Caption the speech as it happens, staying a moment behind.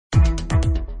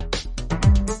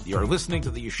You're listening to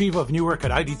the Yeshiva of Newark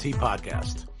at IDT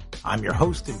podcast. I'm your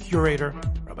host and curator,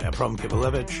 Rabbi Abram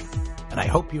Kibalevich, and I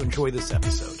hope you enjoy this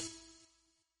episode.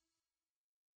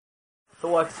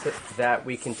 Thoughts that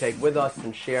we can take with us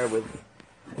and share with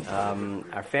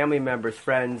our family members,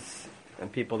 friends, and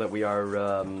people that we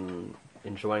are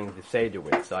enjoying the Seder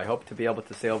with. So I hope to be able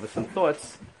to say over some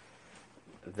thoughts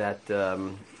that are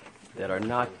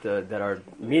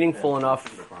meaningful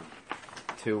enough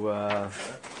to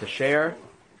share,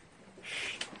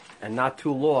 and not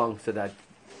too long so that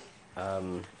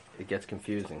it gets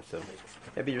confusing. So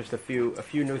maybe just a few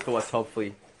new thoughts.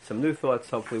 Hopefully, some new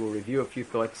thoughts. Hopefully, we'll review a few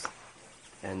thoughts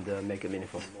and make it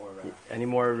meaningful. Any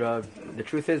more? The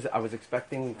truth is, we're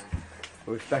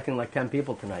expecting like 10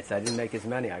 people tonight, so I didn't make as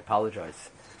many. I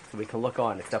apologize. So we can look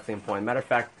on. It's definitely important. Matter of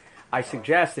fact, I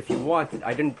suggest if you want,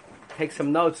 I didn't take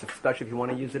some notes, especially if you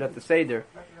want to use it at the Seder.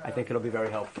 I think it'll be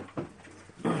very helpful.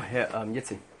 Here,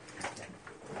 Yitzi.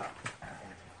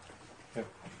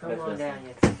 Come on down,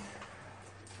 Yitzi.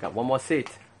 Got one more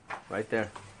seat, right there.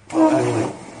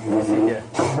 Actually, see here.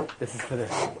 This is for the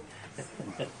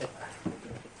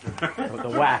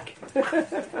whack.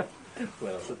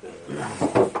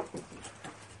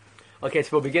 Okay, so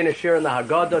we'll begin a shir in the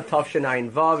Haggadah, Tafshin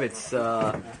Ayin Vav. It's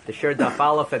the shir Daf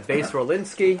Aleph at Beis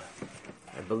Rolinski.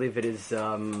 I believe it is,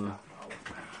 I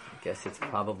guess it's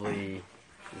probably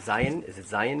Zion. Is it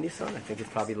Zion Nisan? I think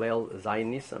it's probably Leil Zion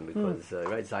Nisan because,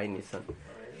 right, Zion Nisan.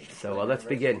 So let's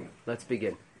begin. The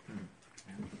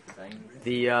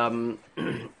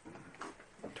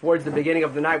towards the beginning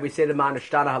of the night, we say the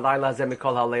Ma'anashtana Halayla Hazeh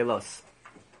Mikol Haleilos.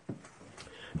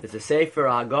 There's a Sefer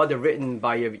Haggadah written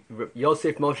by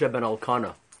Yosef Moshe ben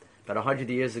Elkanah about 100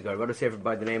 years ago. He wrote a Sefer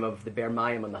by the name of the Ber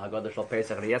Mayim on the Haggadah Shal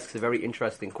Pesach, and he asks a very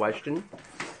interesting question.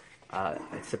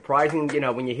 It's surprising,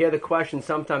 when you hear the question,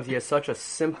 sometimes you hear such a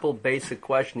simple, basic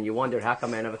question, and you wonder, how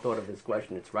come I never thought of this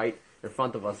question? It's right in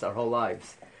front of us our whole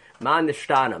lives.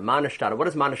 Ma'anashtana. What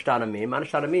does Ma'anashtana mean?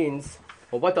 Ma'anashtana means,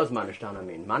 well, what does Ma'anashtana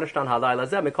mean? Ma'anashtan halayla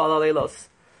zeh mikol haleilos.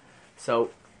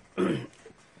 So,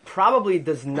 probably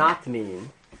does not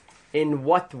mean, in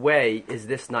what way is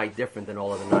this night different than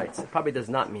all other nights? It probably does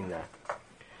not mean that.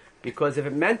 Because if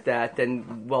it meant that,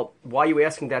 then, well, why are you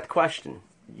asking that question?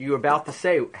 You're about to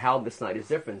say how this night is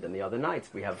different than the other nights.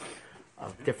 We have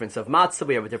a difference of matzah,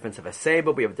 we have a difference of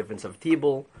aseba, we have a difference of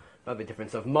tibul, we have a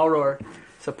difference of moror.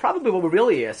 So probably what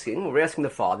we're asking the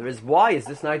Father is, why is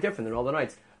this night different than all the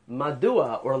nights?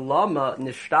 Madua or lama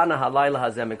nishtana halayla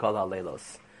hazeh mikol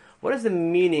haleilos. What is the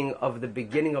meaning of the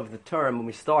beginning of the term when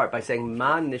we start by saying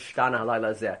ma nishtana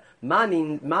halayla hazeh? Ma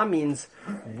means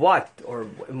what, or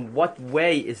in what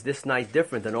way is this night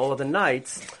different than all of the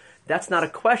nights? That's not a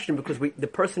question, because the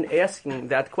person asking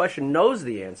that question knows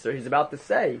the answer. He's about to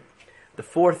say the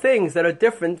four things that are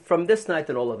different from this night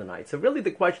than all of the nights. So really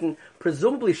the question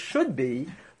presumably should be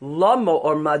Lama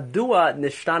or Madua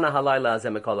Nishtana Halayla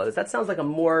Hazeh Mikol Haleilos. That sounds like a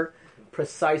more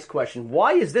precise question.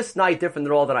 Why is this night different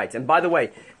than all the nights? And by the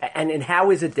way, and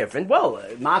how is it different? Well,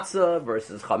 matzah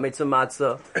versus chametz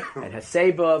matzah, and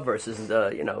haseba versus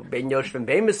ben yoshvim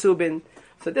ben mesubin.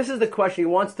 So this is the question. He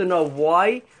wants to know,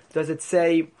 why does it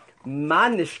say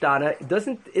man nishtana?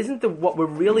 What we're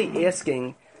really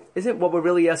asking is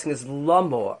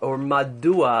lamo or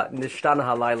madua nishtana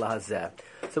halayla hazeh.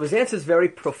 So his answer is very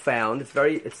profound.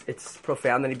 It's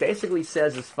profound, and he basically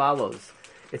says as follows: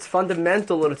 it's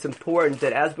fundamental and it's important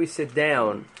that as we sit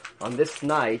down on this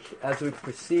night, as we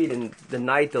proceed in the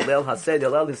night, the Leil Hased, the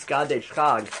Leil Hiskadei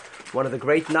Chag, one of the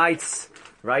great nights,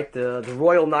 right? The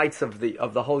royal nights of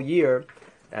the whole year.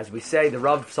 As we say, the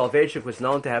Rav Soloveitchik was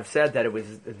known to have said that it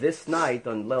was this night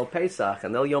on Leil Pesach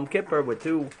and Leil Yom Kippur were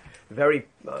two very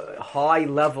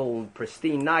high-level,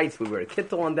 pristine nights. We were at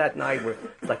Kittel on that night. We're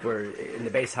in the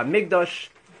Beis Hamikdash.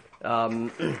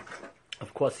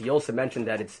 Of course, he also mentioned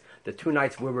that it's the two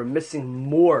nights where we're missing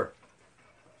more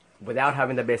without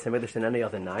having the Beis Hamikdash than any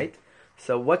other night.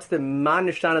 So what's the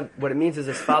Ma'anashtana? What it means is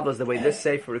as follows. The way this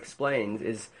Sefer explains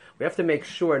is we have to make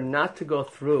sure not to go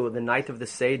through the night of the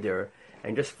Seder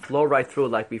and just flow right through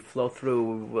like we flow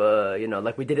through,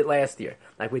 like we did it last year,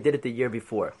 like we did it the year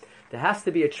before. There has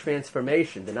to be a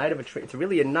transformation. The night of it's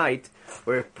really a night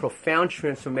where profound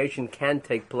transformation can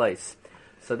take place.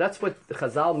 So that's what the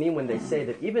Chazal mean when they say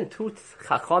that even two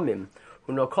Chachamim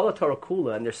who know Kol HaTorah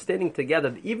Kula and they're standing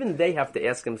together, even they have to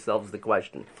ask themselves the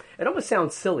question. It almost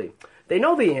sounds silly. They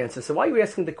know the answer, so why are you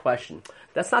asking the question?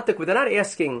 That's not they're not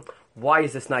asking why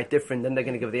is this night different, then they're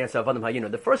going to give the answer of Adam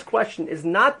Hayinu. The first question is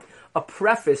not a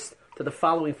preface to the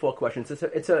following four questions.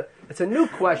 It's a new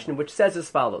question which says as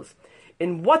follows: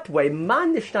 in what way,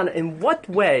 man nishtana, in what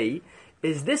way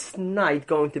is this night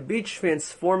going to be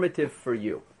transformative for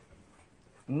you?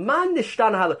 Man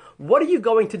nishtana halay. What are you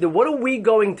going to do? What are we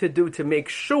going to do to make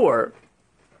sure?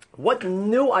 What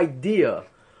new idea?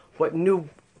 What new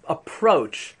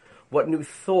approach? What new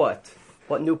thought?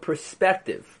 What new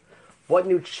perspective? What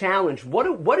new challenge?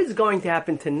 What is going to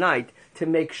happen tonight to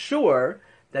make sure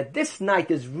that this night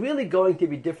is really going to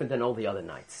be different than all the other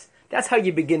nights? That's how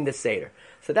you begin the Seder.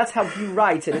 So that's how he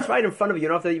writes, and it's right in front of you. You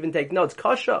don't have to even take notes.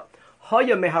 Kasha,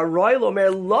 haya meharoil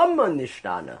omer lama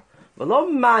nishtana,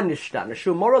 v'lo ma nishtana,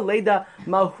 shumora leda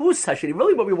mahus hashiri.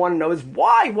 Really what we want to know is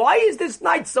why? Why is this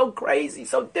night so crazy,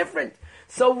 so different,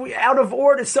 so out of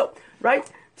order, so, right?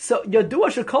 So,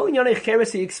 Yadua Shekol Yonei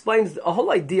Cheres, he explains a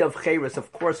whole idea of Cheres,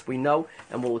 of course we know,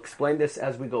 and we'll explain this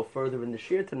as we go further in the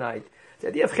Shir tonight. The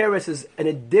idea of Cheres is an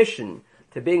addition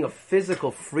to being a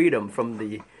physical freedom from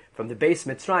the base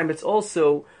Mitzrayim. It's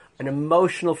also an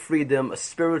emotional freedom, a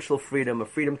spiritual freedom, a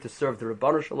freedom to serve the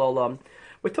Ribbonu Shel Olam.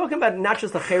 We're talking about not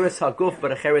just a Cheres HaGuf,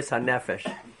 but a Cheres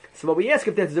HaNefesh. So what we ask,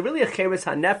 if there's really a Cheres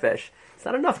HaNefesh, it's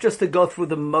not enough just to go through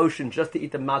the motion, just to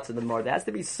eat the matzah the more. There has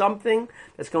to be something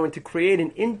that's going to create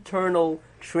an internal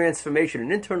transformation,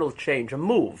 an internal change, a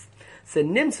move. So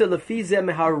nimtza lefi zeh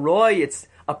meharoi, it's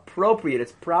appropriate,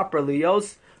 it's proper,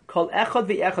 lios, kol echad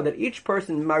v'echad, that each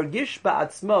person margish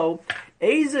ba'atzmo,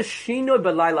 eize shinoi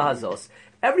b'layla hazos.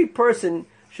 Every person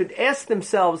should ask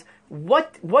themselves,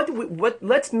 what,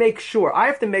 let's make sure, I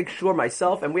have to make sure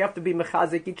myself, and we have to be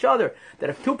mechazik each other, that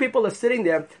if two people are sitting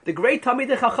there, the great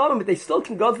Talmidei Chachamim, but they still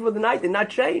can go through the night and not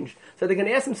change. So they're going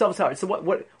to ask themselves, so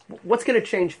what's going to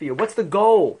change for you? What's the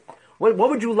goal? What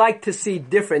would you like to see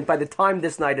different by the time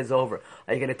this night is over?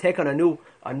 Are you going to take on a new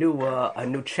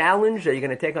challenge? Are you going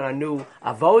to take on a new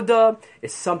avoda?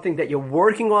 Is something that you're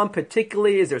working on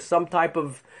particularly? Is there some type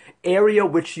of area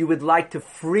which you would like to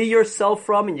free yourself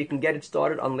from, and you can get it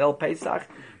started on Leil Pesach?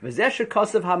 V'zeh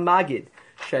shekasav hamagid,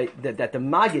 that the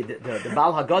Magid, the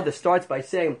Baal Haggadah, starts by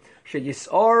saying,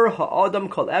 "Sheyisor ha'adam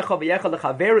kol echa v'yecha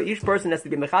lechaveru." Each person has to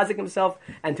be mechazik himself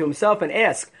and to himself and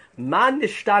ask, "Man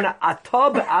nishtana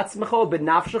ato be'atzmecho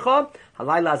benafshecha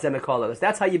halayla hazeh mikol."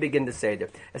 That's how you begin the Seder.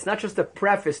 It's not just a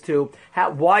preface to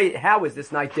how is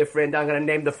this night different. I'm going to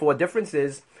name the four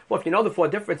differences. Well, if you know the four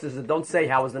differences, then don't say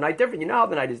how is the night different. You know how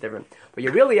the night is different. What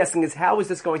you're really asking is, how is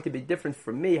this going to be different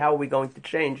for me? How are we going to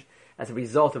change as a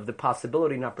result of the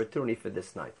possibility and opportunity for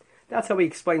this night? That's how he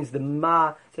explains the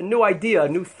ma. It's a new idea, a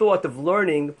new thought of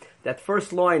learning that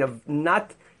first line of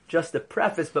not just the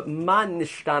preface, but ma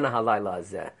nishtana halayla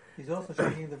hazeh. He's also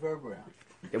changing the verb around.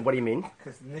 And what do you mean?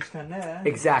 Because nishtana,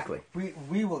 exactly.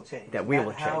 We will change. That we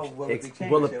will how change. Will it be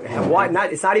changed? Why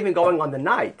not? It's not even going on the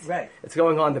night. Right. It's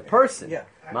going on the person. Yeah.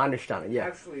 Ma nishtana. Yeah.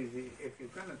 Actually, if you're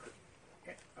going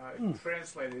to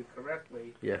translate it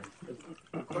correctly, yeah.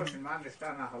 The question "Man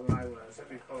nishtana halayla hazeh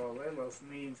mikol halaylos"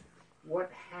 means what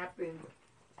happened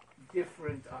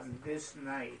different on this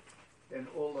night than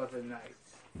all other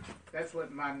nights. That's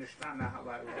what "Man nishtana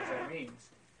halayla hazeh" means.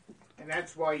 And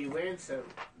that's why you answer,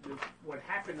 what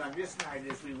happened on this night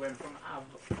is we went from Av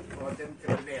to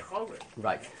Nechol.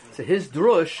 Right. So his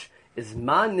drush is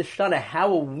man nishtana,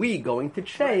 how are we going to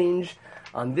change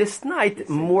on this night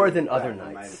more than other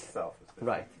nights?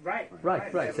 Right.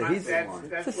 So he's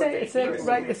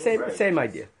the same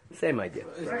idea. Same idea.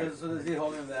 So is he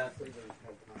holding that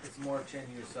it's more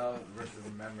changing yourself versus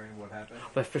remembering what happened?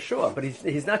 But for sure. But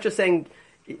he's not just saying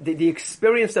the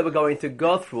experience that we're going to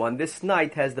go through on this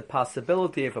night has the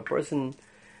possibility, if a person,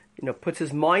 puts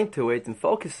his mind to it and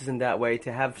focuses in that way,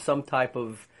 to have some type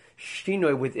of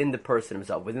shinoi within the person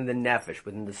himself, within the nefesh,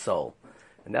 within the soul.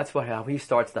 And that's how he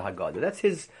starts the Haggadah. That's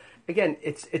his. Again,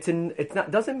 it's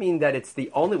not, doesn't mean that it's the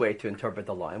only way to interpret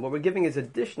the line. What we're giving is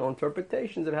additional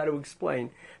interpretations of how to explain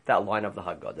that line of the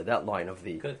Haggadah, that line of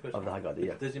the Haggadah.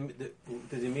 Yeah. Does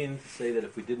he mean to say that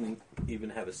if we didn't even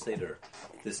have a Seder,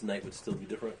 this night would still be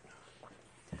different?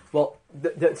 Well,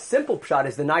 the simple pshat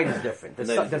is the night is different. The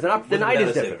night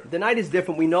is different. The night is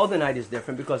different. We know the night is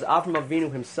different because Avraham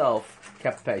Avinu himself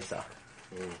kept Pesach.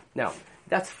 Now,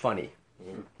 that's funny.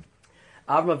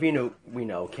 Avraham Avinu, we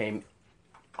know, came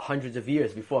hundreds of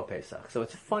years before Pesach. So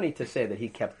it's funny to say that he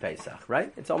kept Pesach,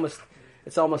 right? It's almost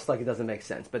like it doesn't make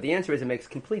sense. But the answer is it makes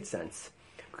complete sense.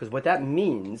 Because what that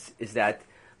means is that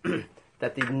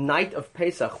that the night of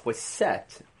Pesach was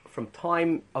set from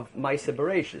time of Maaseh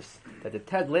Bereshis, that the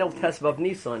Leil Tesvav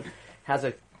Nisan has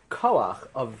a koach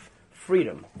of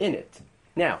freedom in it.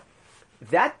 Now,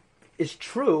 that is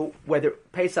true whether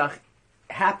Pesach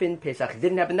happened, Pesach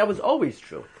didn't happen. That was always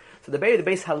true. So the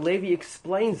Beis Halevi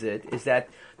explains it is that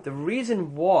the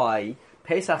reason why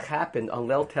Pesach happened on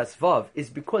Leil Tesvav is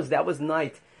because that was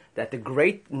night that the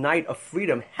great night of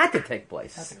freedom had to take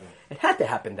place. It had to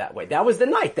happen that way. That was the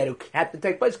night that it had to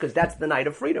take place because that's the night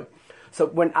of freedom. So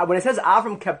when it says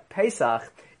Avram kept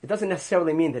Pesach, it doesn't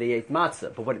necessarily mean that he ate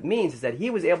matzah, but what it means is that he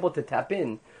was able to tap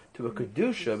in to a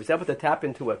kedusha, he was able to tap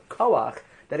into a koach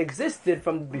that existed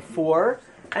from before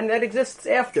and that exists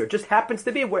after. It just happens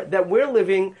to be that we're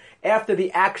living after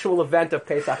the actual event of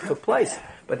Pesach took place.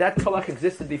 But that koach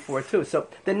existed before too. So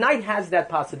the night has that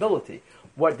possibility.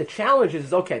 What the challenge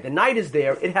is, okay, the night is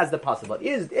there, it has the possibility.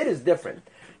 It is different.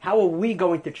 How are we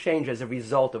going to change as a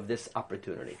result of this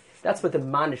opportunity? That's what the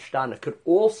manishtana could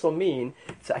also mean.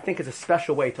 So I think it's a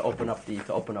special way to open up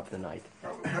the night.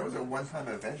 That was a one-time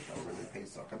event, though, really,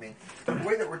 Pesach. I mean, the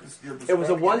way that you're describing it was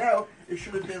a one. Now, it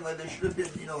should have been like there should have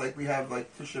been, like we have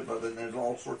like Tisha B'av, and there's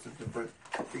all sorts of different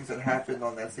things that happened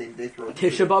on that same day throughout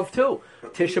Tisha B'av too.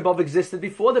 Tisha B'av existed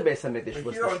before the Beis Hamikdash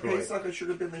was here destroyed. On Pesach, there should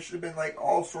have been like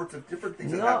all sorts of different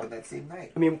things that happened that same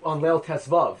night. I mean, on Leil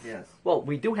Tesvav. Yes. Well,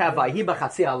 we do have Vahi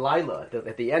B'Chatzi HaLayla.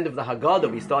 At the end of the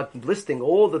Haggadah, we start listing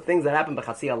all the things that happened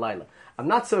B'Chatzi HaLayla. I'm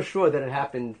not so sure that it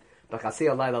happened B'Chatzi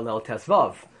HaLayla Leil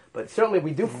Tesvav. But certainly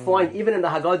we do find, even in the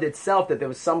Haggadah itself, that there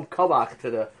was some koach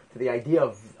to the idea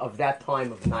of that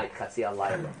time of night, Chatzi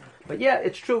HaLayla. But yeah,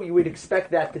 it's true, you would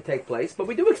expect that to take place, but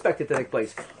we do expect it to take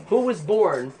place. Who was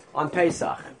born on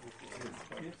Pesach?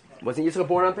 Wasn't Yisrael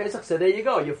born on Pesach? So there you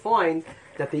go. You find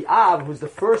that the Av, who's the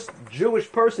first Jewish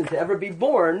person to ever be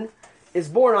born, is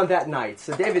born on that night.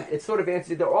 So David, it sort of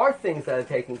answers, there are things that are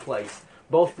taking place,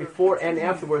 both before and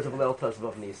afterwards of Leil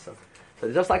Tesvav Nisan.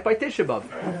 So just like by Tisha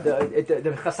B'Av,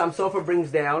 the Chassam Sofer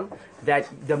brings down that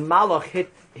the Malach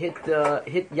hit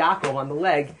Yaakov on the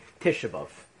leg Tisha B'Av.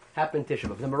 Happened Tisha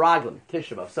B'Av. The Meraglim,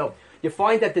 Tisha B'Av. So you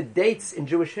find that the dates in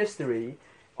Jewish history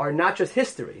are not just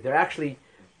history. They're actually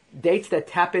dates that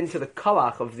tap into the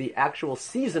koach of the actual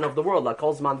season of the world, like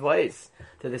Kol Zman V'Oz,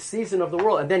 to the season of the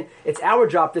world. And then it's our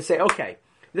job to say, okay,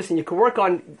 listen, you can work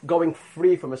on going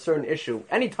free from a certain issue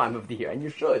any time of the year, and you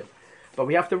should. But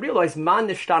we have to realize, man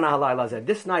nishtana halayla zeh.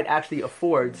 This night actually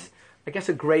affords, I guess,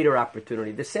 a greater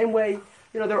opportunity. The same way,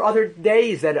 there are other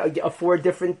days that afford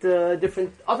different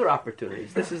other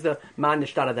opportunities. This is the man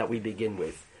nishtana that we begin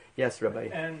with. Yes, Rabbi.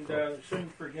 And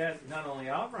shouldn't forget not only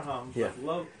Abraham, yeah. but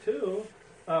Lot too.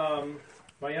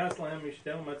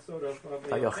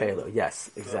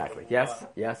 Yes, exactly. Yes.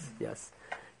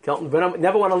 We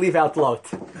never want to leave out Lot.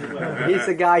 He's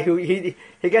a guy who he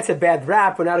gets a bad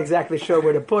rap. We're not exactly sure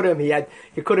where to put him.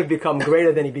 He could have become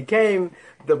greater than he became.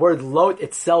 The word Lot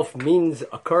itself means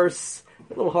a curse.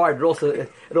 A little hard.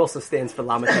 It also stands for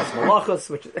Lamatas Malachos,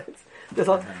 which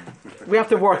we have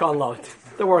to work on Lot.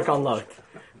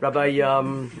 Rabbi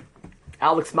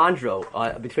Alex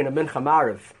Mandro, between a Mincha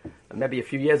Marav, maybe a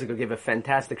few years ago, gave a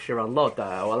fantastic shir on Lot.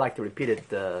 I'd like to repeat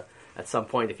it at some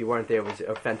point. If you weren't there, it was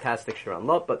a fantastic shir on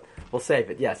Lot, but we'll save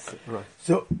it. Yes.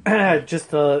 So,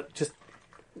 just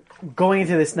going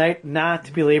into this night, not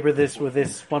to belabor this with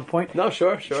this one point. No,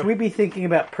 sure. Should we be thinking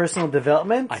about personal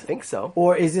development? I think so.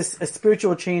 Or is this a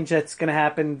spiritual change that's going to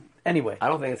happen anyway? I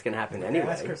don't think it's going to happen anyway.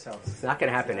 Ask yourselves. It's not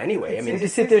going to happen anyway. I mean,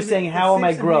 just sit there saying, "How am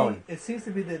I growing?" It seems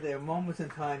to be that there are moments in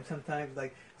time. Sometimes,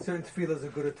 like certain tefillas are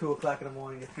good at 2 o'clock in the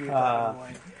morning, at 3 o'clock in the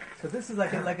morning. So this is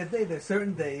like a day. There's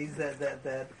certain days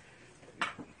that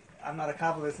I'm not a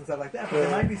Kabbalist and stuff like that, but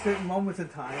there might be certain moments in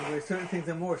time where certain things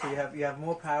are more. So you have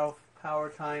more power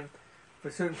time for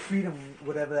certain freedom,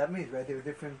 whatever that means, right? There are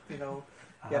different, you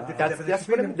have different definitions of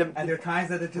freedom, and there are times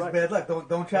that it's just bad luck.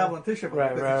 Don't travel on Tisha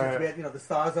B'Av because it's just bad. The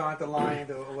stars aren't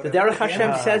aligned or whatever. The Derech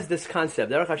Hashem says this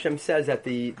concept. Derech Hashem says that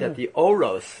the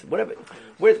oros, whatever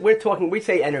we're talking, we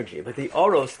say energy, but the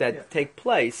oros that take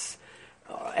place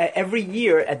every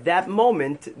year at that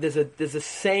moment, there's a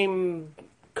same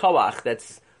koach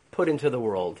that's put into the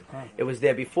world. It was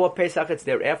there before Pesach, it's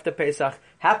there after Pesach.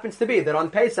 Happens to be that on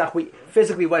Pesach we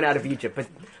physically went out of Egypt,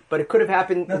 but it could have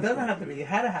happened. No, it doesn't have to be. It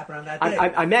had to happen on that day.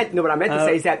 What I meant to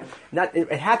say is that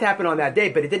it had to happen on that day,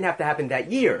 but it didn't have to happen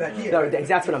that year. No,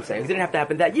 that's what I'm saying. It didn't have to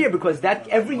happen that year because that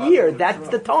every year that's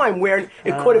the time where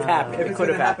it could have happened. If it could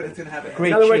have happened. It's going to happen. Great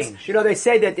in other change. words, they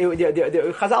say that the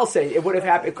Chazal say it would have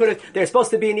happened. It could have. They're supposed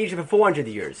to be in Egypt for 400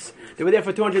 years. They were there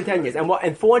for 210 years,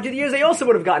 and 400 years they also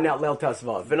would have gotten out Leil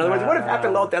Tesvav. In other words, it would have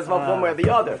happened Leil Tesvav one way or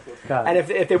the other. And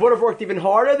if they would have worked even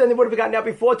harder, then they would have gotten out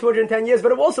before 210 years,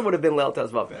 but it also would have been Leil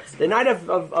Tesvav. The night of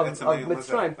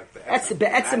Mitzrayim.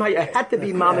 It had to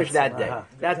be mamish that day.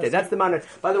 That day. That's the man.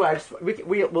 By the way,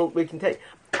 we can take.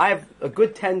 I have a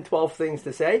good 10, 12 things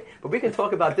to say, but we can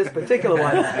talk about this particular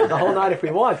one the whole night if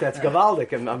we want. That's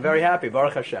Gavaldik, and I'm very happy.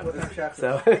 Baruch Hashem.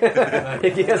 So, I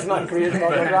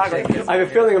have a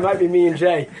feeling it might be me and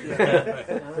Jay.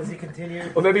 Does he continue?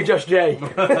 Or maybe just Jay.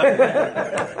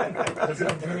 Does he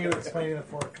continue explaining the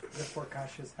four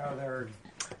kashas, how they're...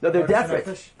 No, they're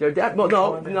definite.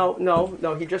 Well,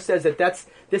 no. He just says that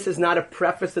this is not a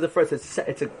preface to the first.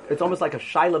 It's almost like a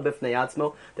shaila b'fnei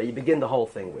atzmo that you begin the whole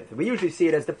thing with. We usually see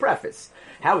it as the preface.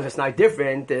 How is this night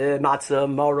different? Matzah,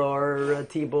 moror,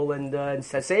 tibul, and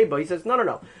saseba. He says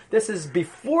no. This is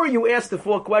before you ask the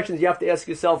four questions. You have to ask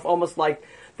yourself almost like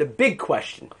the big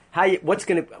question. Are you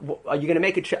going to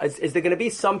make it? Is there going to be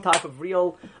some type of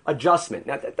real adjustment?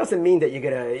 Now that doesn't mean that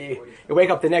you wake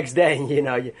up the next day and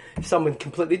you're someone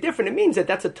completely different. It means that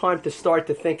that's a time to start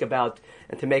to think about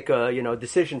and to make a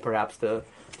decision, perhaps to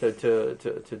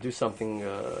do something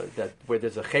where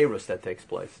there's a cherus that takes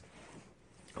place.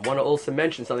 I want to also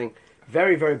mention something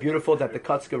very, very beautiful that the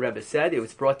Kotzker Rebbe said. It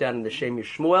was brought down in the Shem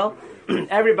Yishmuel.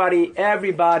 Everybody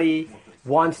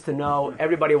wants to know.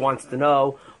 Everybody wants to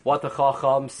know what the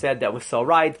Chacham said that was so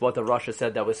right, what the Rasha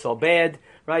said that was so bad,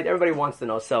 right? Everybody wants to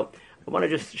know. So I want to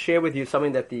just share with you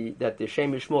something that the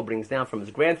Shem Yishmuel brings down from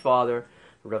his grandfather,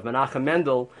 Rav Menachem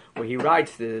Mendel, where he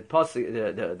writes the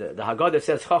Haggadah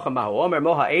says Chacham Mahu Omer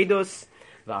Moha Eidos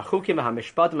V'Achukim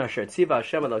Ha'Mishpatim Asher Tziva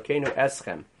Hashem Elokeinu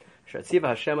Eschem Asher Tziva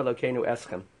Hashem Elokeinu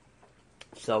Eschem.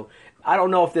 So I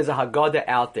don't know if there's a Haggadah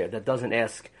out there that doesn't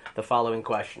ask the following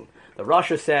question. The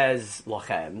Rasha says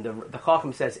Lochem, the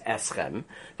Chacham says Eschem.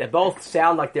 They both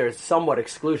sound like they're somewhat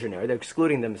exclusionary. They're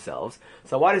excluding themselves.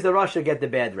 So why does the Rasha get the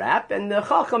bad rap? And the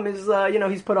Chacham is,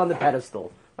 he's put on the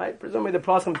pedestal, right? Presumably the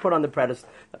Chacham put on the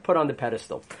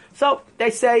pedestal. So they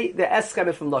say the Eschem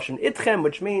is from Lashon Itchem,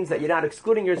 which means that you're not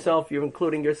excluding yourself, you're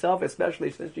including yourself,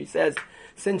 especially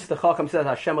since the Chacham says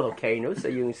Hashem Elokeinu, so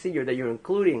you can see that you're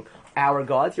including our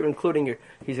gods,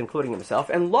 he's including himself.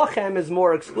 And Lochem is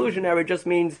more exclusionary, just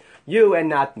means you and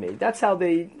not me. That's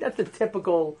the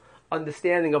typical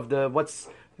understanding of what's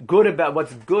good,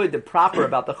 the proper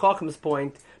about the Chacham's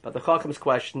point, about the Chacham's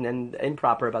question, and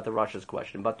improper about the Rasha's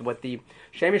question. But what the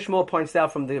Shem Yishmuel points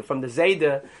out from the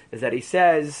Seder is that he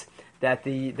says that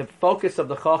the focus of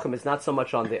the Chacham is not so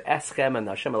much on the Eschem and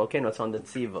the Hashem Elokeinu, it's on the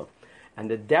Tziva. And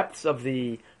the depths of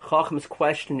the Chacham's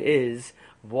question is,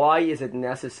 why is it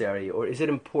necessary, or is it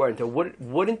important, or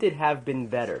wouldn't it have been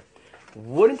better?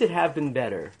 Wouldn't it have been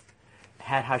better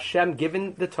had Hashem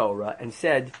given the Torah and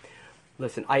said,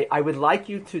 listen, I would like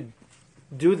you to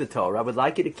do the Torah, I would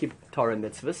like you to keep Torah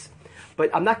mitzvahs, but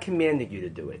I'm not commanding you to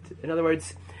do it. In other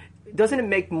words, doesn't it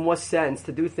make more sense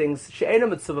to do things she'ena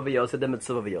mitzvah v'yoseh than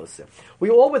mitzvah v'yoseh?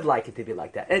 We all would like it to be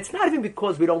like that. And it's not even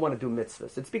because we don't want to do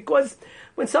mitzvahs. It's because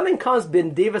when something comes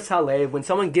bin divas halev, when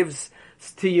someone gives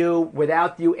to you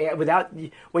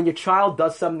when your child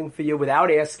does something for you without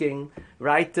asking,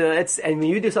 right? And when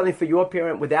you do something for your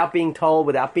parent without being told,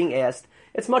 without being asked,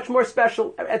 it's much more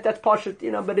special. That's pashut,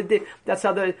 but that's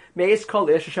how the meis kol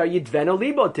ishashar yidvenu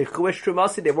libo tichuish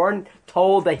trumasi. They weren't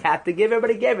told they had to give;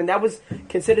 everybody gave, and that was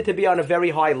considered to be on a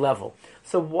very high level.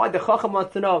 So why the Chacham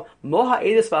wants to know moha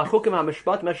edus v'achukim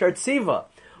hamishpat masher tziva?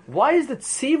 Why is the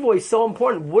tzivoy so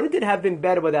important? Wouldn't it have been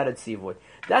better without a tzivoy?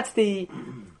 That's the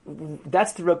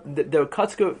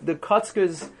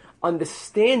Kotzker's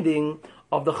understanding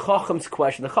of the Chacham's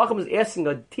question. The Chacham is asking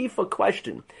a tifa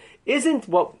question. Isn't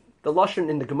what the Lashon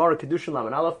in the Gemara Kedushin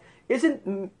Laman Aleph, isn't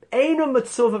Eino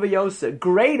Mitzvah V'Yoseh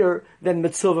greater than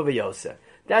Mitzvah V'Yoseh?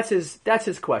 That's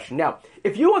his question. Now,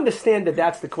 if you understand that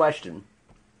that's the question,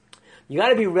 you got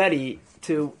to be ready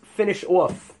to finish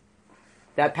off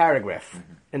that paragraph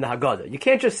in the Haggadah. You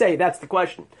can't just say that's the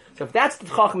question. So if that's the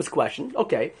Chacham's question,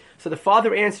 okay. So the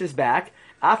father answers back,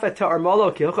 Afata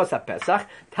Armolo Hilchos HaPesach.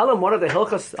 Tell him one of the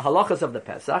halachas of the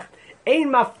Pesach. Ein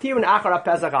maftirun achar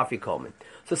HaPesach afikomen.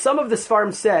 So some of the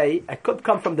Sfarim say, it could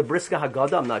come from the Briska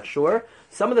Haggadah, I'm not sure.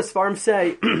 Some of the Sfarim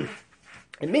say,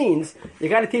 it means you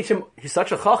got to teach him, he's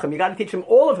such a Chacham, you got to teach him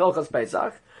all of Hilchos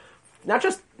Pesach. Not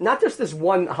just this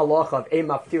one halacha of Ein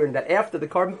maftirun, that after the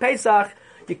Korban Pesach,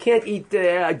 you can't eat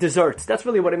desserts. That's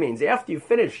really what it means. After you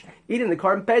finish eating the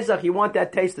Korban Pesach, you want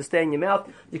that taste to stay in your mouth.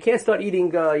 You can't start eating,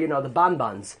 the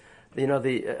bonbons. I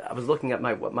was looking at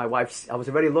my wife's. I was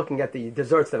already looking at the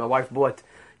desserts that my wife bought,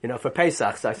 for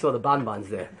Pesach. So I saw the bonbons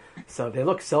there. So they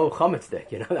look so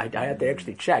chametzik, I had to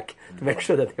actually check to make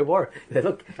sure that they were.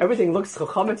 Everything looks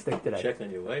chametzik today. Check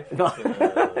on your wife? No,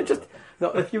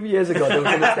 a few years ago there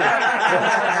was a mistake.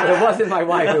 But it wasn't my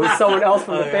wife, it was someone else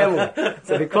from the family.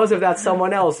 So because of that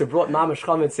someone else who brought mamash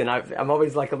chametz in, I'm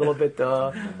always like a little bit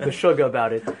the sugar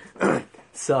about it.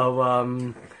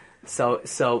 So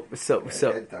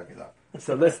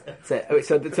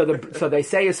they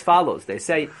say as follows. They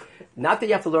say, not that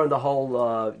you have to learn the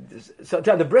whole. So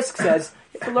the brisk says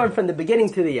you have to learn from the beginning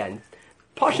to the end.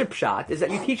 Pasha pshat is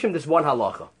that you teach him this one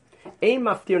halacha. Ein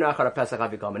maftir nachar Pesach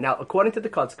avikam. Now, according to the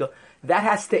Kotzka, that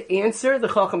has to answer the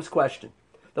Chacham's question.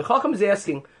 The Chacham is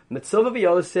asking, mitzvah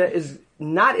v'yoseh is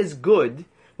not as good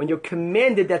when you're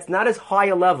commanded. That's not as high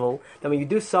a level than when you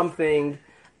do something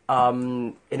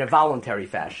in a voluntary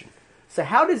fashion. So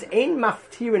how does Ein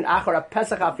Maftirin Achar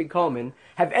Pesach Afikomen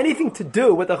have anything to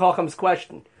do with the Chacham's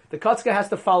question? The Kotzka has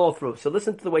to follow through. So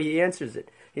listen to the way he answers it.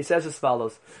 He says as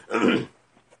follows. You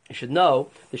should know,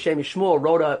 the Shem Shmuel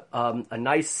wrote a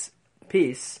nice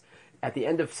piece at the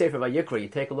end of Sefer Vayikra. You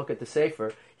take a look at the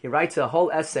Sefer. He writes a whole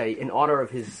essay in honor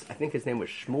of his, I think his name was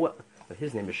Shmuel.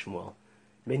 His name is Shmuel.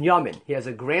 Binyamin. He has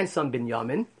a grandson,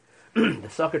 Binyamin. The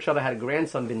Sakar Shava had a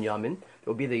grandson, Binyamin. It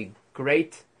will be the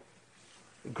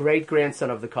great-grandson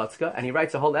of the Kotzka, and he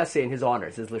writes a whole essay in his honor.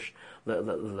 It says, L'chvod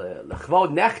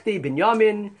nechti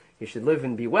Binyamin, he should live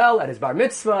and be well at his bar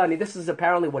mitzvah, and this is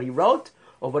apparently what he wrote,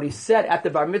 or what he said at the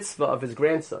bar mitzvah of his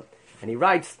grandson. And he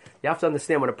writes, you have to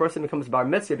understand, when a person becomes bar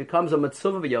mitzvah, he becomes a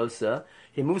mitzvah v'yosa,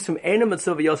 he moves from Eina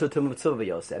mitzvah v'yosa to mitzvah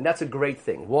v'yosa, and that's a great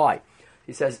thing. Why?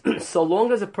 He says, so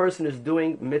long as a person is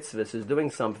doing mitzvahs, is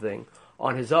doing something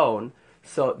on his own,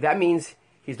 so that means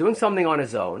he's doing something on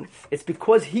his own. It's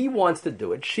because he wants to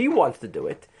do it. She wants to do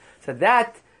it. So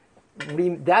that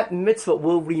mitzvah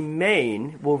will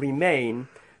remain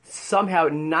somehow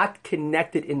not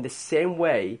connected in the same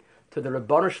way to the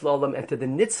Rabbanu Shalom and to the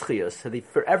Nitzchius, to the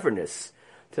foreverness,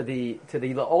 to the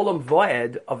Olam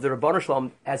Voed of the Rabbanu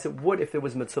Shalom as it would if it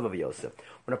was mitzvah v'yosef.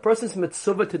 When a person's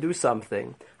mitzvah to do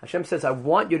something, Hashem says, I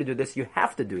want you to do this, you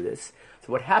have to do this.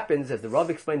 So what happens, as the Rav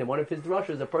explained in one of his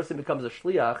drushes, a person becomes a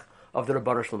shliach of the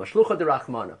Rabbanu Shalom, a shlucha de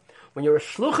Rachmana. When you're a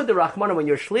shlucha de Rachmana, when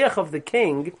you're a shliach of the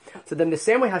king, so then the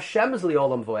same way Hashem is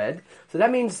li'olam voed, so that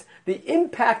means the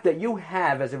impact that you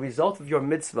have as a result of your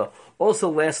mitzvah also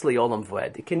lasts li'olam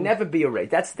voed. It can never be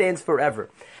erased. That stands forever.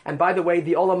 And by the way,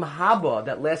 the olam haba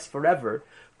that lasts forever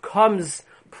comes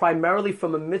primarily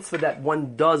from a mitzvah that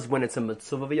one does when it's a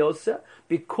mitzvah v'yoseh,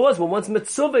 because when one's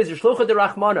mitzvah is your shlucha de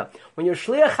Rachmana, when you're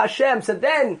shliach Hashem, so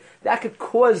then that could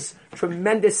cause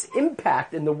tremendous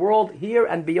impact in the world here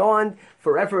and beyond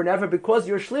forever and ever, because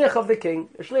you're shliach of the king,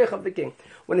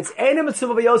 When it's eina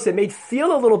mitzvah v'yoseh, it may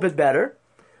feel a little bit better.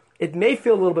 It may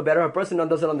feel a little bit better. A person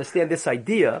doesn't understand this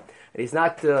idea. He's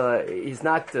not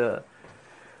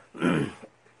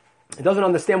he doesn't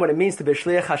understand what it means to be a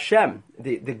shliach Hashem,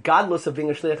 the godless of being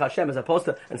a shliach Hashem, as opposed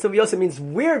to, and so Yosef means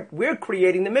we're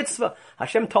creating the mitzvah.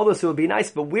 Hashem told us it would be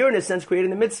nice, but we're in a sense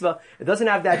creating the mitzvah. It doesn't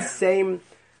have that same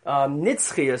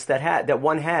nitzchius that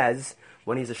one has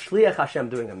when he's a shliach Hashem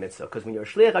doing a mitzvah. Because when you're a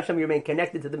shliach Hashem, you remain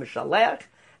connected to the mishalech,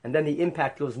 and then the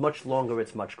impact goes much longer,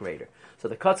 it's much greater. So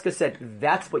the Kotzka said,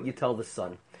 that's what you tell the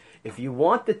son. If you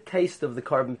want the taste of the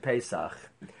Korban Pesach,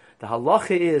 the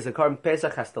halacha is the Korban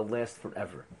Pesach has to last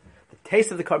forever.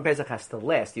 Taste of the Korban Pesach has to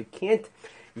last. You can't.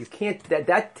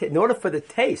 In order for the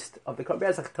taste of the Korban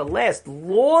Pesach to last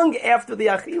long after the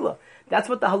Achila, that's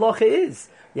what the halacha is.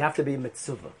 You have to be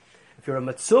mitzvah. If you're a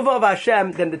mitzvah of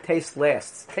Hashem, then the taste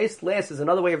lasts. Taste lasts is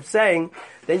another way of saying,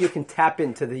 then you can tap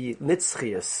into the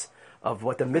nitzchias of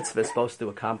what the mitzvah is supposed to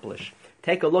accomplish.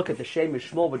 Take a look at the Shem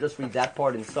Shmuel. We'll just read that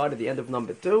part inside at the end of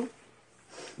number 2.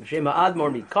 Shem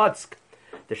Admor Mikotsk.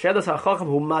 The Shedas HaChacham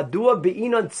hu madua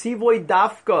be'inon tzivoy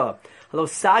dafka. Hello,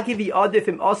 sagi v'adif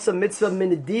im osa mitzvah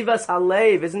min divas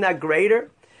halev. Isn't that greater?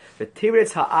 The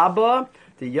tiritz ha'aba,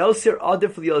 the yosir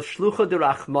adif li'ol shlucha de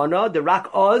rachmana, the rak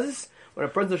oz, when a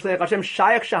person is shleich Hashem,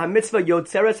 shayach shah mitzvah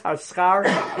yotzeres harschar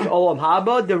olam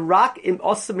haba, the rak im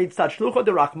osa mitzvah shlucha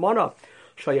de rachmana,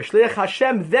 shayashleich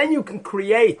Hashem, then you can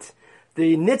create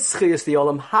the nitzchias, the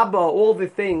olam haba, all the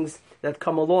things that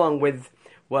come along with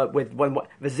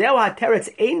v'zeu ha'teretz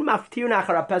ein maftir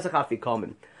nachar ha'pesach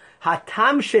afikomen.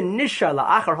 Hatam shenisha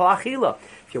la'achar ha'achila.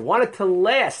 If you want it to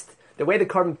last the way the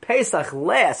Korban Pesach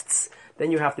lasts,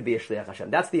 then you have to be a shliach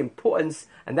Hashem. That's the importance,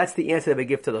 and that's the answer that we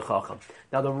give to the Chacham.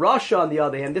 Now the Rasha, on the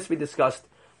other hand, this we discussed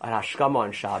at Hashkama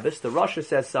on Shabbos. The Rasha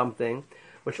says something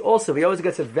which also he always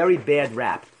gets a very bad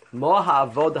rap. Mo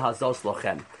ha'avoda hazos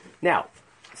lochem. Now,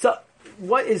 so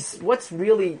what's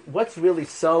really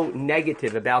so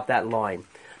negative about that line?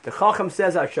 The Chacham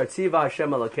says, Asher tziva Hashem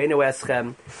Elokeinu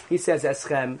eschem. He says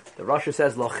eschem. The Rasha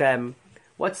says lochem.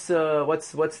 What's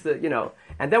the,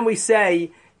 and then we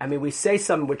say, we say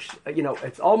some which,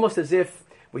 it's almost as if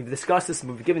we've discussed this,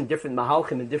 we've given different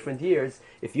mahalchim in different years.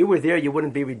 If you were there, you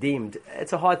wouldn't be redeemed.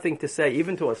 It's a hard thing to say,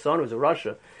 even to a son who's a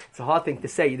Rasha. It's a hard thing to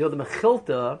say. The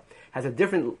Mechilta has a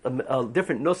different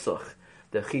nusach.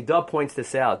 The Chida points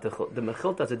this out. The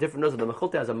Mechilta has a different nusach. The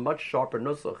Mechilta has a much sharper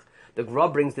nusach. The Gra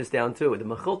brings this down too. The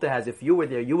Mechilta has, if you were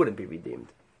there, you wouldn't be redeemed.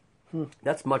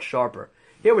 That's much sharper.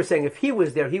 Here we're saying, if he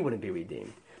was there, he wouldn't be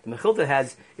redeemed. The Mechilta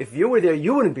has, if you were there,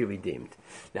 you wouldn't be redeemed.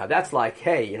 Now that's like,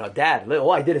 hey, Dad,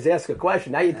 all I did is ask a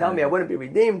question. Now you tell me I wouldn't be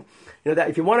redeemed. That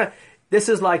if you want to, this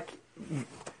is like,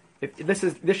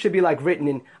 this should be like written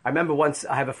in. I remember once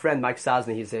I have a friend, Mike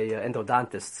Sosny. He's a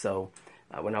endodontist. So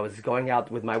when I was going out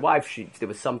with my wife, there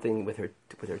was something with her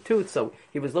tooth. So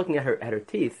he was looking at her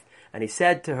teeth, and he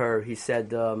said to her, you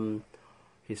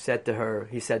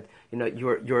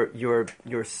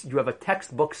have a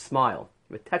textbook smile.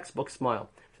 You have a textbook smile.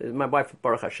 My wife,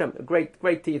 Baruch Hashem,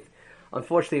 great teeth.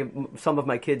 Unfortunately, some of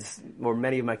my kids, or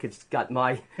many of my kids, got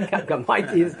my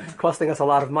teeth, costing us a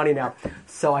lot of money now.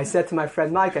 So I said to my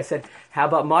friend Mike, I said, how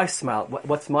about my smile?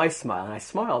 What's my smile? And I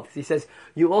smiled. He says,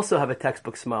 you also have a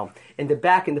textbook smile. In the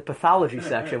back, in the pathology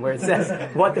section, where it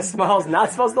says what the smile's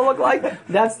not supposed to look like,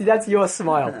 that's your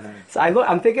smile. So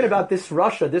I'm thinking about this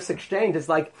this exchange. It's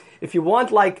like, if you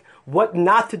want what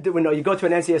not to do, you go to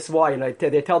an NCSY,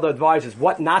 they tell the advisors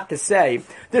what not to say.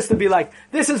 This would be like,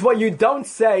 this is what you don't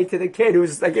say to the kid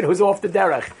who's off the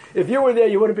derech. If you were there,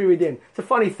 you wouldn't be redeemed. It's a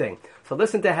funny thing. So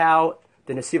listen to how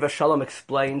the Nesiva Shalom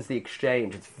explains the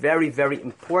exchange. It's very, very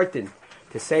important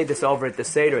to say this over at the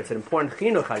Seder. It's an important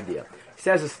chinuch idea. He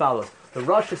says as follows. The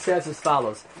Rasha says as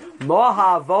follows. Mo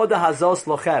ha'avoda hazos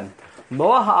lochem.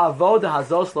 Mo ha'avoda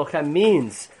hazos lochem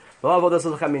means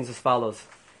as follows.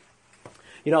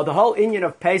 The whole inyan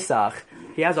of Pesach,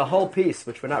 he has a whole piece,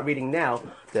 which we're not reading now,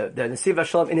 the Nesiva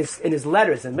Shalom, in his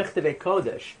letters, in Michtevei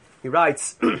Kodesh, he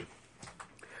writes, the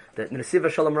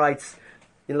Nesiva Shalom writes,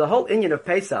 the whole inyan of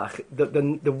Pesach,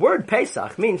 the word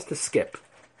Pesach means to skip.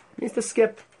 It means to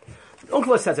skip.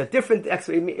 Onkelos has a different,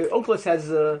 Onkelos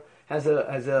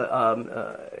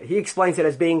he explains it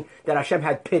as being that Hashem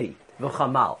had pity,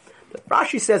 v'chamal.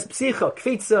 Rashi says, psicha,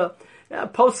 kvitza,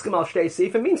 poskim al shtei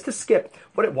sif, it means to skip.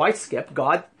 Why skip?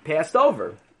 God passed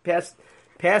over the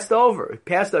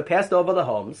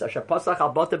homes. Asher pasach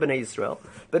al bata b'nei Yisrael.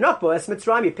 B'nakbo es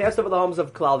Mitzrayim. He passed over the homes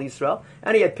of Klal Yisrael,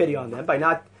 and he had pity on them by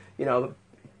not,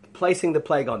 placing the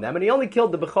plague on them. And he only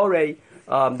killed the Bechorei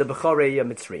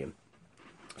Mitzrayim.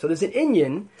 So there's an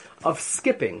inyan of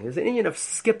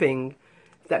skipping.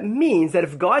 That means that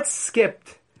if God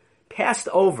passed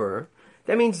over,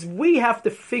 that means we have to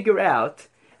figure out,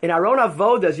 in our own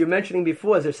avoda, as you're mentioning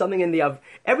before, there's something in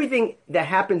everything that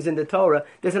happens in the Torah,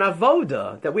 there's an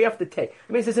avoda that we have to take.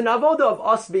 It means there's an avoda of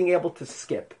us being able to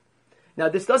skip. Now,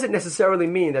 this doesn't necessarily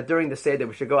mean that during the Seder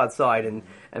we should go outside and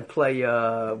play,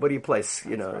 what do you play,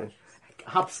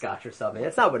 hopscotch or something.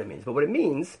 That's not what it means. But what it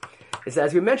means is that,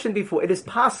 as we mentioned before, it is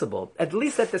possible, at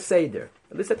least at the Seder,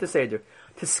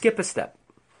 to skip a step,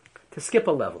 to skip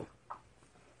a level,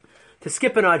 to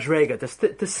skip an adrega,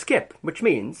 to skip, which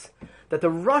means that the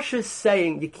Rosh is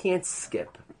saying you can't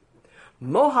skip.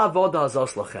 Mohavod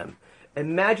hazos lachem.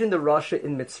 Imagine the Rosh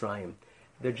in Mitzrayim.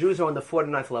 The Jews are on the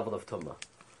 49th level of Tumah.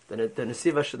 The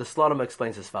Nesiva, the Shalom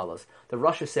explains as follows. The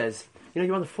Rosh says,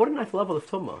 you're on the 49th level of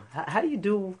Tumah. How do you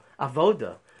do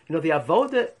avoda? The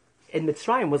avoda in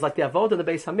Mitzrayim was like the avoda in the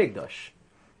Beis Hamikdash.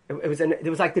 It was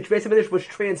like the Beis Hamikdash was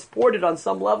transported on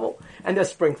some level, and they're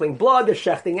sprinkling blood, they're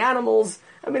shechting animals.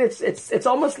 It's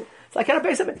almost, it's like kind of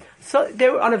Beis Hamikdash. So they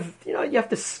were on you have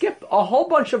to skip a whole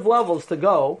bunch of levels to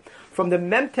go from the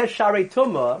Memtesh Sharei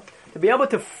Tumah to be able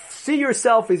to see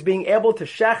yourself as being able to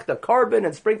shecht the carbon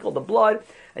and sprinkle the blood.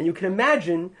 And you can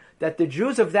imagine that the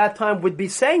Jews of that time would be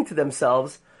saying to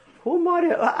themselves, "Who am I?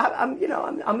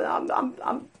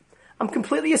 I'm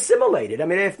completely assimilated.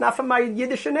 If not for my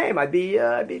Yiddish name, I'd be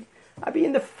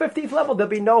in the 50th level. There'd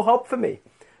be no hope for me.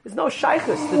 There's no shaychus.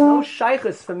 There's no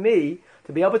shaychus for me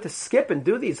to be able to skip and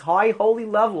do these high holy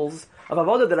levels of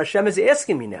avodah that Hashem is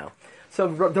asking me now." So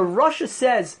the Rosh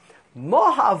says,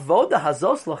 "Mo ha'avoda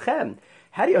hazos lachem."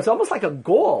 It's almost like a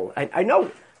goal. I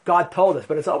know God told us,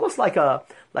 but it's almost like a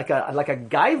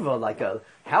gaiva,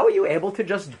 how are you able to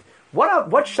just,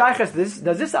 what shaychus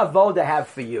does this avoda have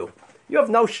for you? You have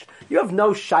no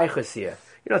shaychus here.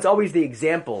 It's always the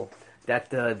example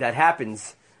that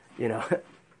happens.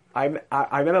 I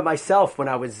remember myself when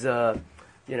I was,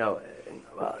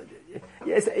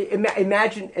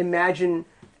 imagine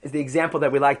is the example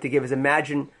that we like to give is,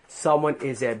 imagine someone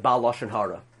is a Baal Lashon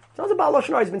Hara. knows about Lashon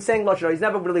Hara. He's been saying Lashon Hara. He's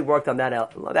never really worked on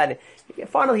that.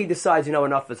 Finally, he decides,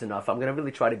 enough is enough. I'm going to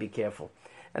really try to be careful.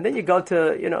 And then you go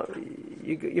to,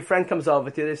 your friend comes over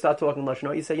to you. They start talking Lashon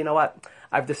Hara. You say, you know what?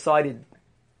 I've decided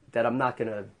that I'm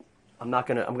going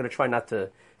to try not to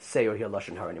say or hear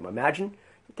Lashon Hara anymore. Imagine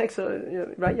it takes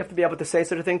right. You have to be able to say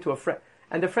such a thing to a friend,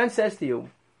 and the friend says to you,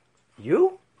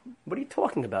 "You? What are you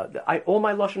talking about? All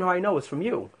my Lashon Hara I know is from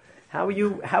you. How are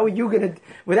you going to?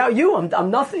 Without you,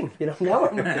 I'm nothing. Now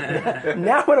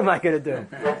what am I going to do?"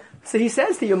 So he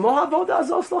says to you, "Mohavoda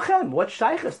azos lochem. What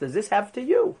shaychus does this have to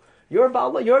you? You have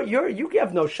no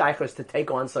shaychus to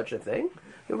take on such a thing.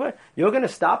 You're going to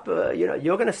stop. You're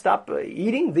going to stop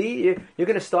eating. You're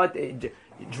going to start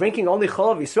drinking only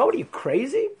chalav yisrael. What are you,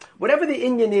 crazy? Whatever the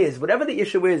inyan is, whatever the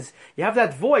issue is, you have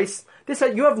that voice.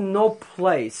 You have no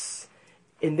place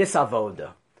in this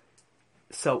avoda.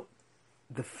 So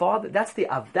the father. That's the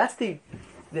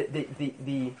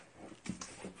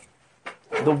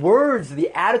words.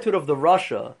 The attitude of the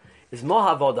Rasha is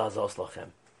mohavoda azos lachem.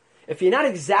 If you're not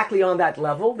exactly on that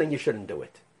level, then you shouldn't do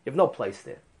it. You have no place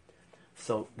there.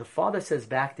 So the father says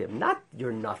back to him, not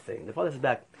you're nothing. The father says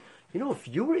back, if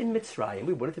you were in Mitzrayim,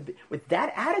 we wanted to be with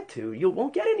that attitude, you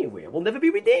won't get anywhere. We'll never be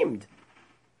redeemed.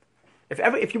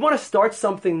 If you want to start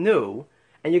something new,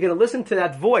 and you're going to listen to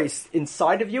that voice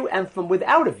inside of you and from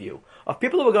without of you, of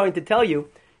people who are going to tell you,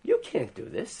 you can't do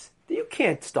this. You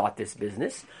can't start this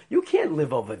business. You can't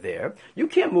live over there. You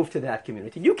can't move to that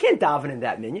community. You can't daven in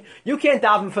that minyan. You can't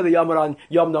daven for the Yom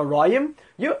Narayim.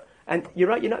 And you're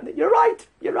right.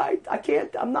 You're right. I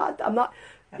can't. I'm not.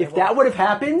 If that would have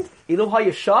happened, Ilu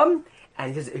HaYasham,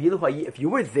 and he says, if you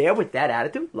were there with that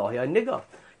attitude, Lo HaNiga.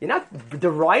 You're not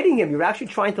deriding him. You're actually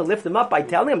trying to lift him up by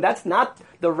telling him that's not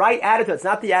the right attitude. It's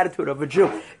not the attitude of a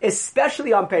Jew,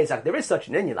 especially on Pesach. There is such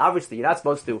an inyan. Obviously, you're not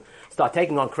supposed to start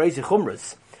taking on crazy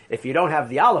chumras if you don't have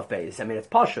the Aleph Beis. I mean, it's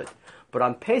pashut. But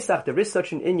on Pesach, there is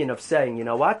such an inyan of saying, you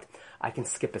know what? I can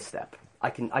skip a step. I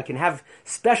can have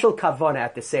special kavanah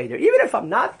at the Seder, even if I'm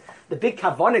not the big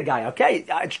kavanah guy. Okay,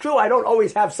 it's true. I don't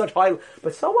always have such high,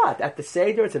 but so what? At the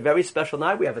Seder, it's a very special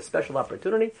night. We have a special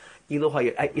opportunity. You know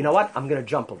what? I'm going to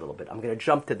jump a little bit. I'm going to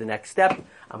jump to the next step.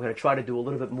 I'm going to try to do a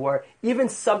little bit more, even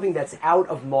something that's out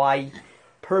of my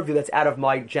purview, that's out of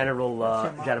my general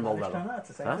level. That's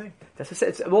the same thing.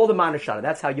 It's all the manashana.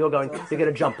 That's how you're going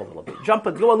to jump a little bit.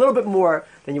 Go a little bit more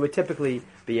than you would typically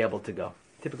be able to go.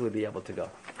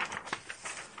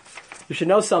 You should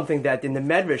know something that in the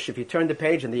Medrash, if you turn the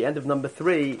page in the end of number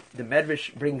 3, the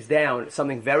Medrash brings down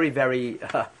something very, very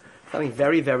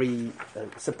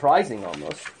surprising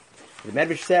almost. The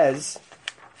Medrash says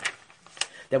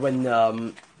that when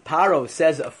Paro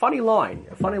says a funny line,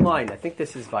 I think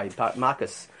this is by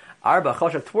Makas Arba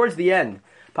Choshav, towards the end,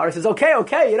 Paro says, okay,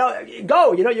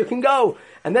 go, you can go.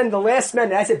 And then the last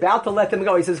man, as about to let them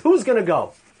go, he says, who's going to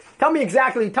go? Tell me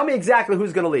exactly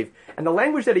who's going to leave. And the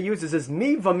language that he uses is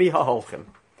mi v'mi ha'holchim.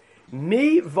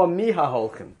 Mi v'mi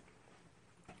ha'holchim.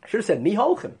 I should have said mi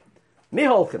holchim. Mi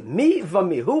holchim. Mi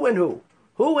v'mi. Who and who?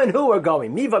 Who and who are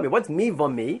going? Mi v'mi. What's mi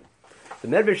v'mi? The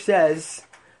Medrash says,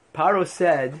 Paro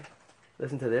said,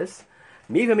 listen to this,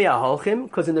 mi v'mi ha'holchim,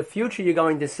 because in the future you're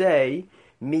going to say,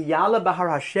 mi yala bahar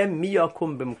Hashem mi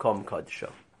yakum bimkom kadsho.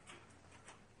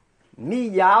 Mi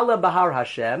yala bahar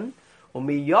Hashem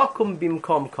Umiyakum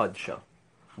bimkom kadsha.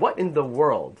 What in the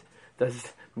world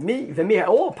does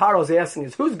all Paro's asking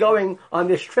is, who's going on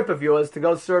this trip of yours to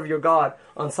go serve your God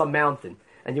on some mountain?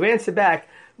 And you answer back,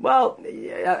 well,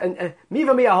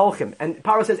 miva miya holchim. And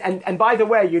Paro says, and by the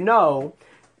way,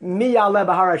 miya le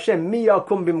bahar Hashem,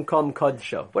 miyakum bimkom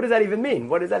kadsha. What does that even mean?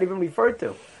 What does that even refer to?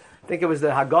 I think it was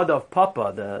the Haggadah of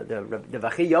Papa, the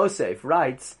Vachi Yosef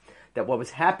writes that what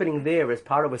was happening there is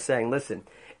Paro was saying, listen,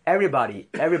 Everybody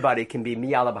can be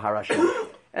miyala b'har Hashem.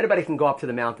 Everybody can go up to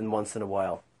the mountain once in a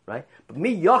while, right? But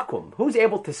mi yakum, who's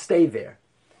able to stay there?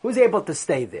 But here,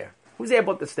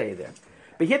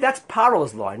 that's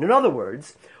Paro's line. In other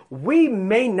words, we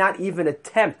may not even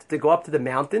attempt to go up to the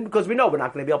mountain because we know we're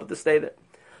not going to be able to stay there.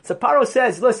 So Paro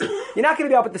says, listen, you're not going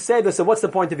to be able to stay there, so what's the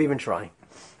point of even trying?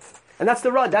 And that's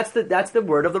the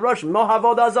word of the Russian.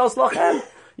 Mohavod azos lachem.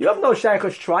 You have no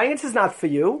shaykhus trying. This is not for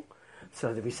you. So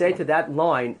if we say to that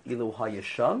line, Ilu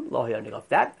HaYasham, Lo HaYaniga, if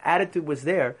that attitude was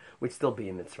there, we'd still be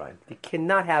in Mitzrayim. You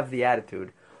cannot have the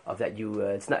attitude of that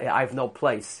I have no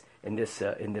place in this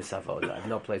avoda. I have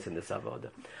no place in this avoda.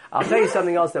 I'll tell you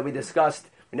something else that we discussed.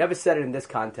 We never said it in this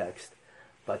context,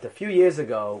 but a few years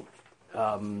ago,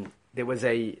 there was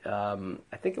I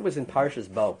think it was in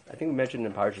Parshas Bo. I think we mentioned it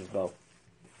in Parshas Bo.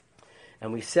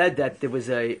 And we said that there was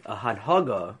a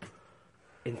Hanhaga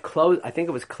I think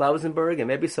it was Klausenberg and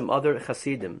maybe some other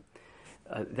Hasidim,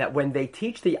 that when they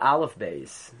teach the Aleph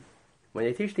Beis, when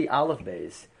they teach the Aleph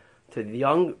Beis to the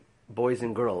young boys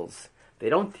and girls, they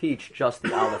don't teach just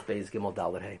the Aleph Beis Gimel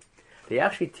Dalet Hey. They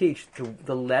actually teach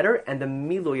the letter and the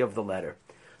milui of the letter.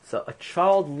 So a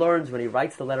child learns when he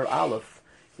writes the letter Aleph,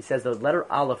 he says the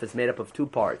letter Aleph is made up of two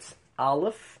parts.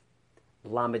 Aleph,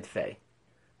 Lamed Fei.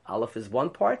 Aleph is one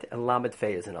part and Lamed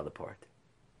Fei is another part.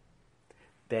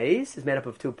 Beis is made up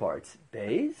of two parts.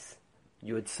 Beis,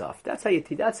 Yud Saf. That's how you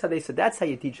teach. That's how they said. That's how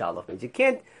you teach Aleph Beis. You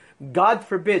can't, God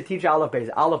forbid, teach Aleph Beis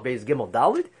Gimel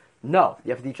Dalet. No,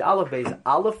 you have to teach Aleph Beis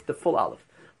Aleph, the full Aleph.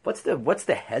 What's the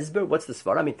Hezber? What's the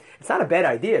Svar? I mean, it's not a bad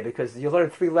idea because you learn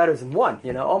three letters in one.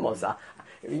 Almost.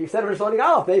 You said we're learning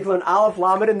Aleph. They learn Aleph,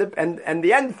 Lamed, and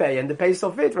the end Fei and the Pei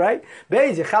Sofit, right?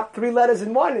 Beis, you chop three letters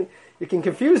in one. You can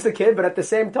confuse the kid, but at the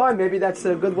same time, maybe that's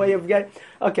a good way of getting.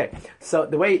 Okay, so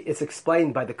the way it's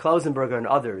explained by the Klausenberger and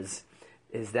others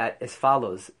is that as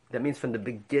follows. That means from the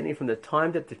beginning, from the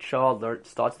time that the child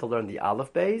starts to learn the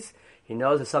Aleph Beis, he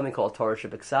knows there's something called Torah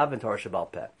Shebiksav and Torah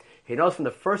Shebal Peh. He knows from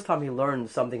the first time he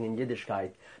learns something in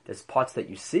Yiddishkeit, there's parts that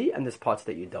you see and there's parts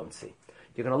that you don't see.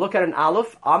 You're going to look at an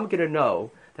Aleph, I'm going to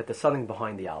know that there's something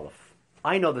behind the Aleph.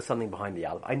 I know there's something behind the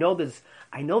Aleph. I know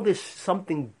there's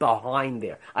something behind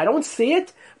there. I don't see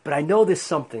it, but I know there's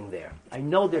something there. I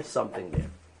know there's something there.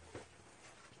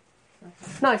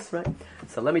 Nice, right?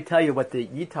 So let me tell you what the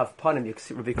Yitav Panim,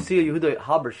 Rabbi Yehuda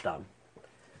Halberstam,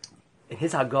 in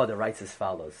his Haggadah writes as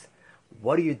follows.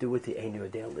 What do you do with the Ein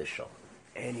Yodei Lishol?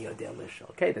 Ein Yodei Lishol.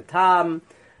 Okay, the Tam,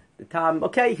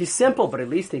 okay, he's simple, but at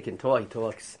least he can talk. He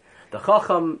talks. The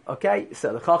Chacham, okay,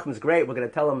 so the Chacham is great. We're going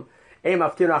to tell him,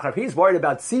 if he's worried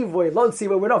about Sivoy, Lon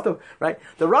Sivoy, we don't have to, right?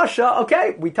 The Russia,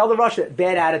 okay, we tell the Russia,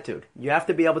 bad attitude. You have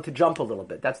to be able to jump a little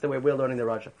bit. That's the way we're learning the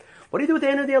Russia. What do you do with the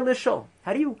Ein Yodei Lishol?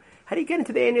 How do you get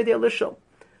into the Ein Yodei Lishol?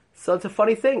 So it's a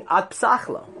funny thing. At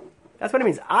Psachlo. That's what it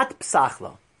means. At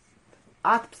Psachlo.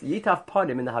 At Yitav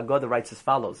Panim in the Haggadah writes as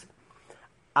follows.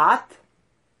 At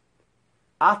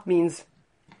means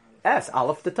S.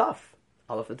 Aleph the Tuf.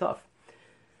 Aleph the Tuf.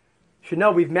 You should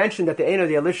know, we've mentioned that the Ein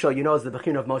Yodei Lishol, is the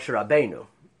Bechin of Moshe Rabbeinu.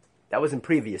 That was in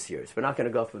previous years. We're not going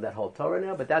to go through that whole Torah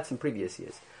now, but that's in previous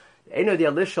years. The Ein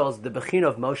Yodei Lishol is the Bechin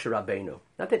of Moshe Rabbeinu.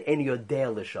 Not that Ein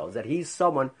Yodei Lishol, is that he's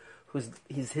someone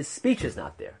his speech is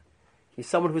not there. He's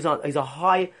someone he's a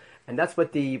high, and that's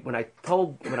what when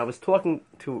I was talking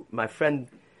to my friend,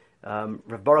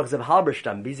 Rav Baruch Zev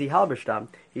Halberstam, BZ Halberstam,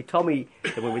 he told me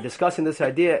that when we're discussing this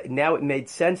idea, now it made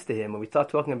sense to him when we start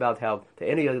talking about how the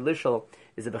Ein Yodei Lishol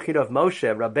is the Bechira of Moshe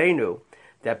Rabbeinu,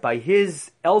 that by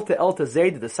his Elta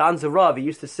Zayda, the sons of Rav, he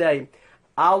used to say,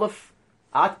 Aleph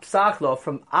at Psachlo,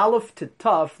 from Aleph to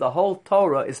Tuf, the whole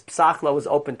Torah is Psachlo is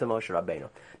open to Moshe Rabbeinu.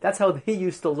 That's how he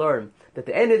used to learn, that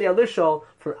the Ein Yodei Lishol,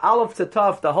 from Aleph to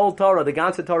Tuf, the whole Torah, the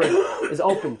ganze Torah is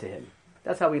open to him.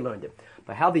 That's how he learned it.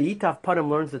 But how the Yitav Panim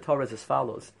learns the Torah is as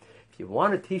follows. If you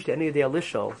want to teach the Ein Yodei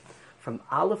Lishol, from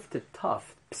Aleph to Tuf,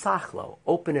 Psachlo,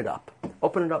 open it up.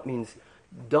 Open it up means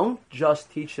don't just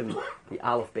teach him the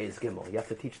Aleph Beis Gimel. You have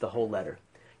to teach the whole letter.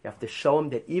 You have to show him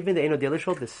that even the Ein Yodei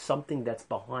Lishol, there's something that's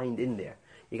behind in there.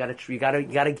 You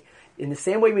gotta. In the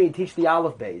same way when you teach the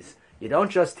Aleph Beis, you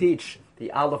don't just teach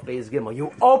the Aleph Beis Gimel.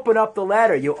 You open up the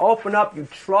letter. You open up. You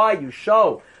try. You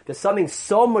show. There's something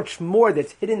so much more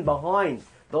that's hidden behind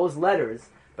those letters.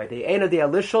 By the Ein Yodei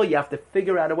Lishol, you have to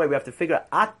figure out a way. We have to figure out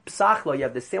at Psachlo. You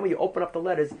have the same way you open up the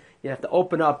letters. You have to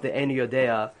open up the Ein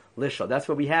Yodei Lishol. That's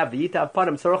what we have. The Yitav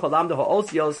Panim Tzorach Olam Deho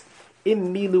Osios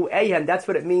Im Milu Eihen. That's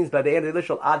what it means by the Ein Yodei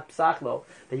Lishol ad Psachlo.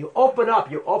 That you open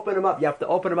up. You open them up. You have to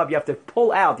open them up. You have to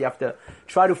pull out. You have to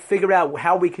try to figure out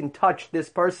how we can touch this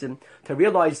person to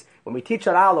realize when we teach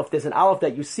an Aleph, there's an Aleph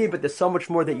that you see, but there's so much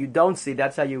more that you don't see.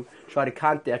 That's how you try to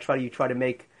contact. You try to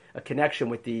make a connection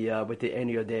with the Ein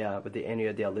Yodei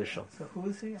Lishol. So who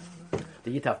is he?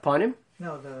 The Yitav Panim.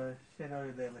 No, the Ein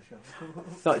Yodei Lishol.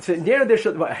 No, so the Ein Yodei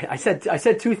Lishol. I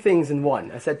said two things in one.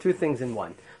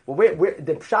 Well,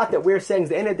 the shot that we're saying is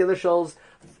the Ein Yodei Lishol's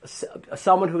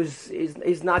someone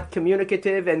who's not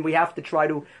communicative, and we have to try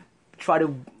to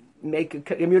make a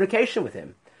communication with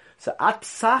him. So at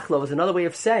Psachlo is another way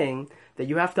of saying that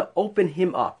you have to open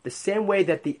him up. The same way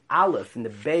that the Aleph and the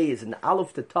Beis and the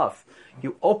Aleph to Tuf,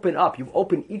 you open up. You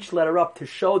open each letter up to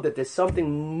show that there's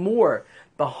something more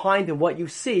behind in what you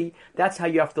see. That's how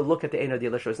you have to look at the Ein Yodei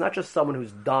Lishol. It's not just someone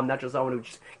who's dumb, not just someone who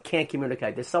just can't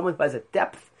communicate. There's someone who has a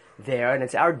depth there, and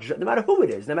it's our job, no matter who it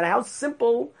is, no matter how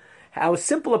simple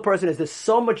a person is, there's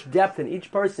so much depth in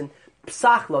each person.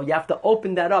 Psachlo, you have to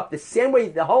open that up. The same way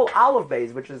the whole Aleph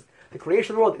Beis, which is the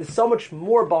creation of the world, is so much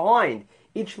more behind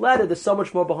Each letter, there's so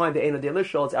much more behind the Ein of the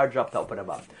Elishal. It's our job to open them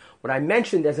up. What I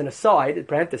mentioned as an aside, in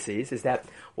parentheses, is that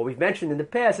what we've mentioned in the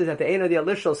past is that the Ein of the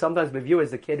Elishal sometimes we view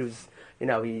as the kid who's,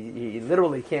 he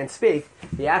literally can't speak.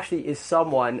 He actually is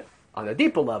someone on a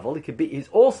deeper level. He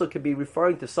also could be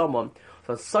referring to someone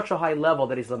on such a high level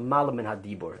that he's a malam in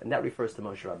hadibur, and that refers to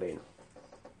Moshe Rabbeinu.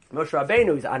 Moshe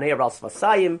Rabbeinu is anei ral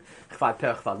svasayim, chvad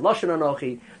per chvad loshen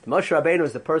anochi. Moshe Rabbeinu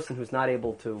is the person who's not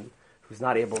able to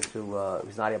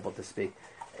speak.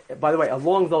 By the way,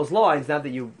 along those lines, now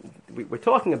that we're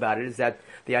talking about it, is that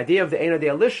the idea of the Ein of the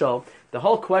Elishal, the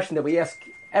whole question that we ask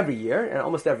every year and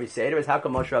almost every Seder is how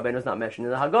come Moshe Rabbeinu is not mentioned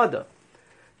in the Haggadah?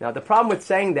 Now, the problem with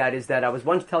saying that is that I was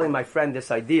once telling my friend this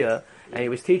idea, and he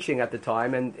was teaching at the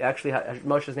time, and actually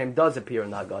Moshe's name does appear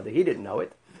in the Haggadah. He didn't know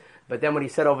it. But then when he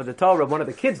said over the Torah, one of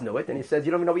the kids knew it, and he said,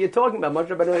 you don't even know what you're talking about. Moshe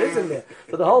Rabbeinu isn't there.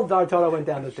 So the whole Torah went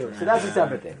down the tube. So that's a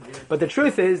separate thing. But the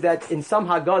truth is that in some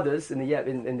Haggadahs, in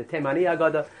the Temani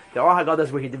Haggadah, there are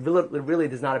Haggadahs where he really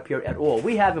does not appear at all.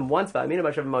 We have him once, but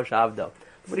Moshe Avdo.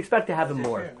 We'd expect to have him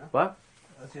more. Yashir, no? What?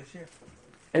 Oz Yashir.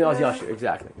 And Oz Yashir,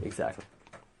 exactly.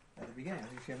 At the beginning, Oz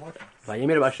Yashir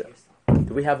Moshe.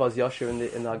 Do we have Oz Yashir in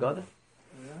the Haggadah?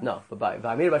 No, but by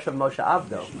V'amir Bashav Moshe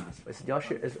Avdo.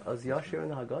 Is Oz Yashir in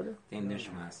the Haggadah? In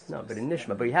Nishmas. No, but in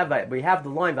Nishma. But we have the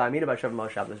line V'amir Bashav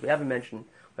Moshe Avdo. We haven't mentioned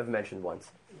once.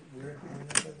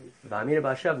 V'amir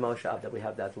Bashav Moshe Avdo. We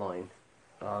have that line.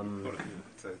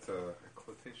 It's a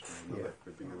quotation. Yeah.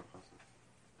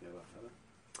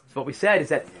 So what we said is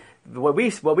that what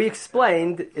we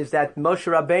explained is that Moshe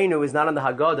Rabbeinu is not on the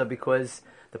Haggadah because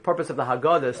the purpose of the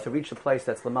Haggadah is to reach a place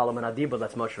that's L'malam and Adibah,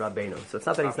 that's Moshe Rabbeinu. So it's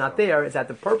not that he's not there, it's that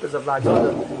the purpose of the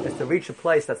Haggadah is to reach a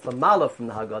place that's L'malah from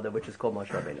the Haggadah, which is called Moshe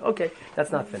Rabbeinu. Okay, that's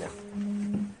not finished.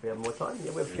 We have more time?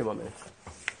 Yeah, we have a few more minutes.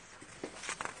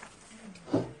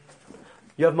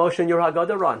 You have Moshe in your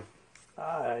Haggadah, Ron?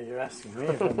 You're asking me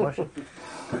if I'm Moshe.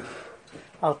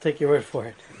 I'll take your word for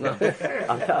it. No.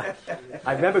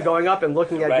 I remember going up and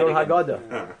looking at your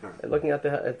Haggadah, and looking at the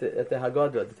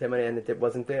Haggadah, the Temani, and it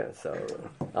wasn't there. So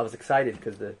I was excited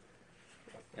because I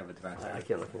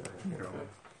can't look at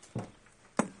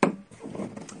it.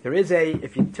 There is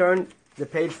if you turn the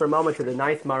page for a moment to the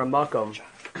 9th Maramakom.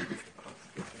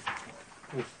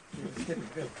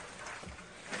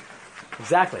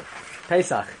 Exactly,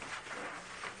 Pesach.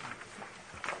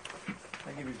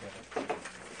 I give you that.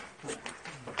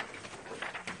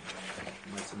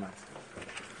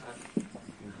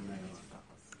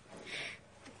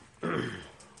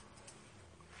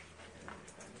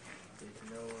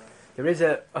 There is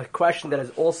a question that is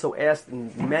also asked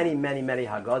in many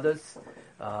Haggadahs.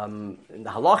 In the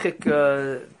halachic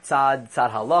tzad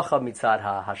halacha, mitzad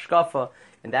hashkafa,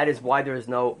 and that is why there is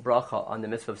no bracha on the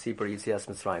mitzvah of Sipur Yitzias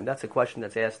Mitzrayim. That's a question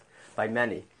that's asked by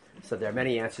many. So there are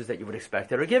many answers that you would expect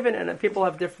that are given, and people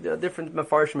have different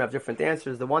mefarshim have different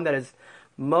answers. The one that is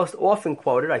most often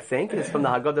quoted, I think, is from the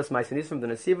Haggadahs Ma'asenis, from the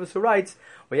Nesivos, who writes,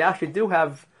 we actually do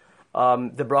have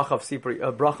the bracha of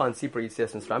bracha on Sipur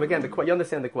Yitzias Mitzrayim. Again, you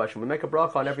understand the question. We make a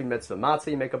bracha on every mitzvah. Matzah,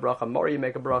 you make a bracha. Mori, you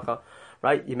make a bracha.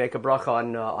 Right? You make a bracha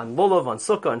on lulav, on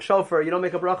sukkah, on shofar. You don't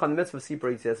make a bracha on the mitzvah of Sipur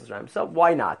Yitzias Mitzrayim. So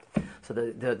why not? So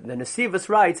the Nesivos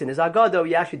writes in his Haggadah,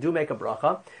 you actually do make a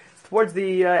bracha towards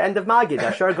the end of Magid.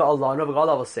 Asher ga'alanu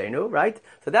v'ga'alav seinu. Right?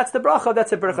 So that's the bracha.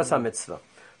 That's a bracha mitzvah.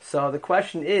 So the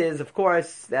question is, of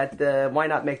course, that why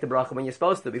not make the bracha when you're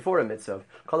supposed to, before a mitzvah?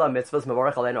 Kol ha-mitzvahs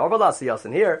mevorach aleinu orvalas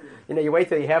yasin. Here, you wait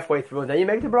till you're halfway through, and then you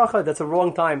make the bracha. That's a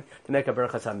wrong time to make a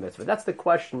bracha mitzvah. That's the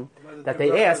question that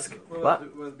they ask. What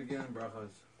the beginning brachas?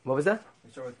 What was that?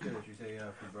 You start with Kiddush, you say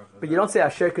for bracha. But you don't say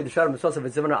Asher Kedusharim Mitzvah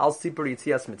V'Zivana Al Sipur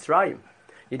Yitzias Mitzrayim.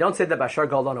 You don't say that by Asher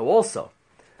Ga'alanu also.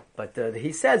 But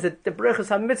he says that the brachas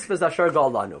ha-mitzvah is Asher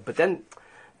Ga'alanu. But then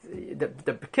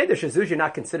the Kiddush is usually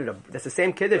not considered that's the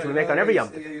same Kiddush we make on every Yom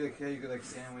Tov. You could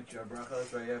sandwich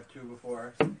brachas, right? You have two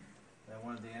before, and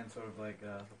one at the end, sort of like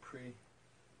a pre.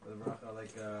 The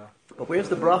bracha, but where's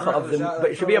the bracha of the?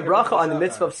 But it should be a bracha on the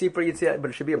mitzvah of Sipur Yitzias.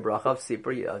 But it should be a bracha of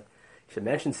Sipur. You should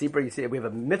mention Sipur Yitzias. We have a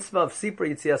mitzvah of Sipur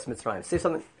Yitzias Mitzrayim. Say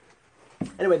something.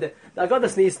 Anyway, the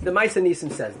Haggadah the Ma'aser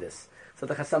Nisim says this. So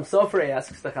the Chasam Sofer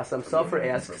asks.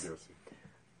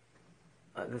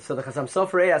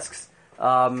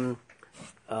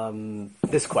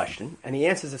 This question, and he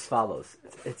answers as follows.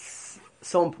 It's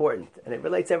so important, and it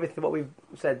relates everything to what we've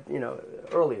said,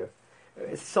 earlier.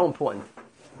 It's so important.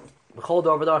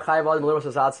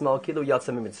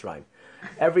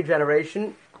 Every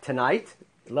generation, tonight,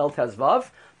 Lel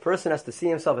Tezvav, person has to see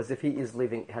himself as if he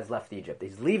has left Egypt.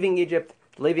 He's leaving Egypt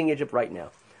right now.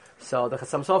 So the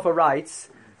Chasam Sofer writes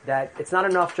that it's not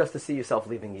enough just to see yourself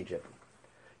leaving Egypt.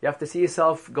 You have to see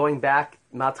yourself going back.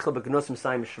 You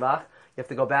have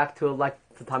to go back to like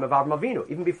the time of Avraham Avinu,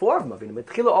 even before Avraham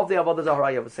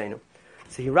Avinu.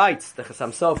 So he writes, the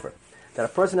Chassam Sofer, that a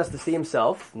person has to see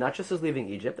himself, not just as leaving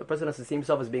Egypt, a person has to see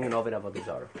himself as being an Oved Avodah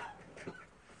Zarah.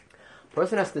 A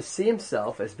person has to see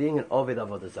himself as being an Oved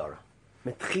Avodah Zarah.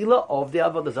 Metchila Oved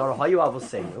Avodah Zarah, Hayu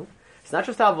Avoseinu. It's not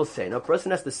just Avoseinu. A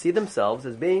person has to see themselves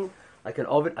as being like an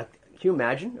Oved. Can you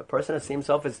imagine? A person has to see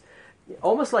himself as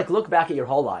almost like look back at your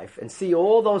whole life and see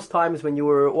all those times when you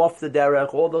were off the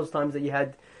derech, all those times that you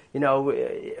had,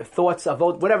 thoughts of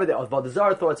whatever the Avodah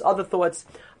Zarah thoughts, other thoughts.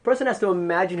 A person has to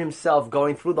imagine himself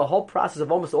going through the whole process of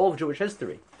almost all of Jewish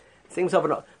history. So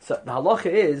the halacha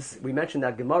is, we mentioned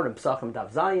that Gemara in Pesachim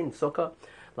Daf Zayin, Sukkah,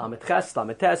 Lamed Ches,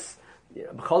 Lamed Tes,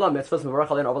 B'chol HaMitzvos Mevarach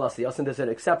Alein Oval Asiyos, and there's an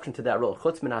exception to that rule.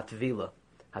 Chutz min haTevila.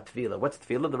 HaTevila. What's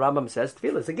Tevila? The Rambam says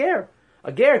Tevila is a ger.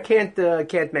 A ger can't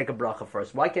make a bracha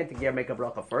first. Why can't the ger make a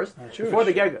bracha first? Before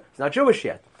the ger, it's not Jewish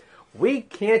yet. We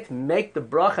can't make the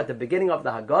bracha at the beginning of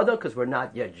the Haggadah because we're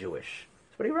not yet Jewish.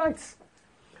 That's what he writes.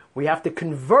 We have to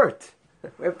convert.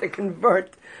 We have to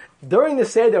convert. During the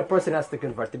Seder, a person has to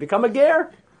convert. To become a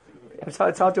ger, it's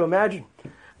hard to imagine.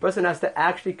 A person has to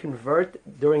actually convert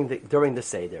during the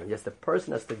Seder. Yes, the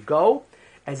person has to go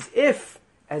as if,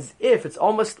 it's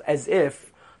almost as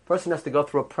if a person has to go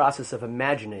through a process of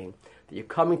imagining that you're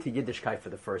coming to Yiddishkeit for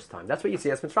the first time. That's what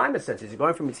Yitzias Mitzrayim says. You're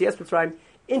going from Yitzias Mitzrayim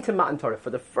into Matan Torah. For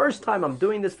the first time, I'm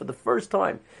doing this for the first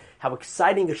time. How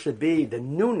exciting it should be, the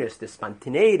newness, the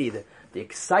spontaneity, the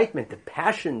excitement, the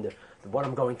passion, what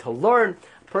I'm going to learn.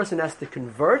 A person has to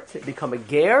convert, become a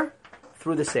ger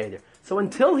through the Seder. So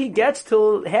until he gets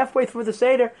to halfway through the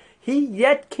Seder, he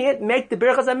yet can't make the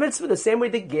Birchas HaMitzvah. The same way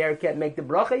the ger can't make the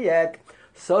bracha yet,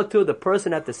 so too the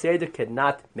person at the Seder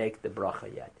cannot make the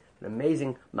bracha yet. An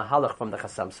amazing mahalach from the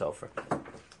Chassam Sofer.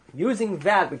 Using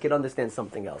that, we can understand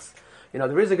something else.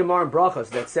 There is a Gemara in Brachos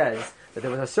that says that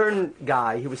there was a certain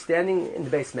guy, he was standing in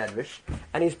the Beis Medrash,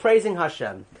 and he's praising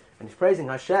Hashem. And he's praising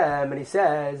Hashem, and he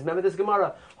says, remember this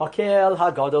Gemara, Hakel,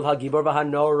 HaGadol, HaGibor,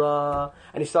 HaNora,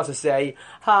 and he starts to say,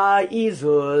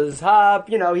 Izuz,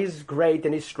 he's great,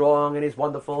 and he's strong, and he's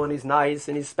wonderful, and he's nice,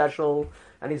 and he's special,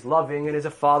 and he's loving, and he's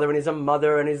a father, and he's a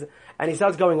mother, and he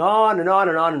starts going on and on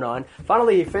and on and on.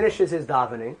 Finally, he finishes his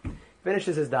davening.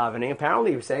 Apparently,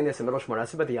 he was saying this in Middle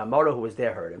Shmoneh, but the Amora who was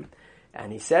there heard him.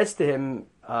 And he says to him,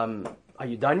 are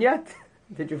you done yet?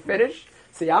 Did you finish?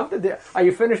 Are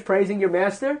you finished praising your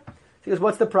master? He goes,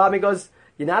 what's the problem? He goes,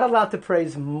 you're not allowed to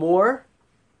praise more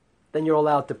than you're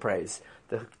allowed to praise.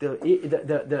 The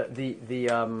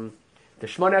Shmoneh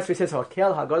Esrei says,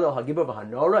 Hakel, Hagadol, Hagibor,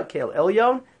 V'Hanora, Kel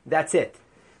Elyon. That's it.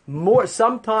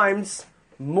 Sometimes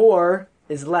more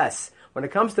is less. When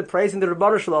it comes to praising the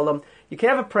Rebbeinu Shalom, you can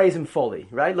never praise him fully,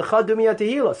 right? L'cha dumiyat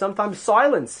tehila. Sometimes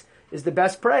silence is the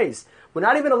best praise. We're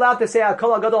not even allowed to say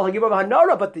Hakol Hagadol Hagibor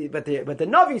V'Hanora, but the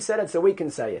Navi said it, so we can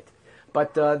say it.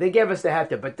 But they gave us the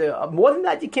hefter. But more than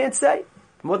that, you can't say.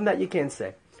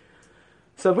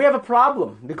 So we have a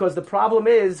problem, because the problem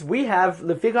is we have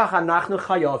Lefikach Hanachnu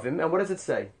Chayovim, and what does it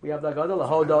say? We have Lagadol,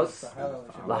 Lahodos,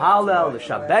 Lahalel,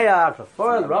 L'Shabeach,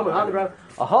 L'For, L'Ram,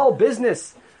 a whole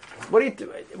business. What do you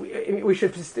do? We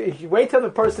should wait till the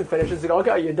person finishes and go,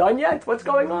 okay, are you done yet? What's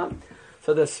going on?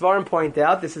 So the Svarim point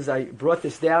out, I brought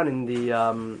this down in the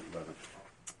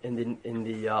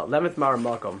 11th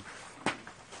Maramakom,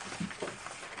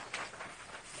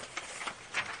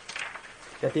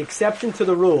 that the exception to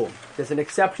the rule, there's an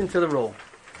exception to the rule.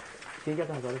 Can you get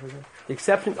that? The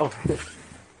exception,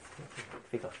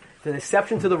 the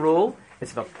exception to the rule is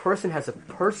if a person has a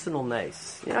personal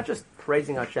nace. You're not just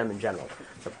praising Hashem in general.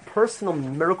 It's a personal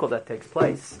miracle that takes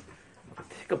place. A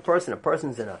particular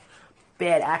person's in a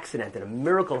bad accident and a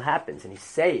miracle happens and he's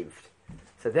saved.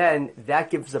 So then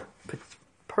that gives a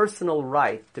personal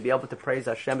right to be able to praise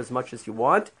Hashem as much as you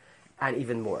want and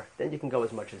even more. Then you can go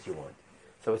as much as you want.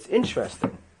 So it's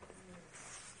interesting.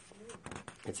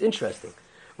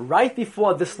 Right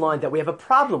before this line that we have a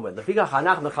problem with.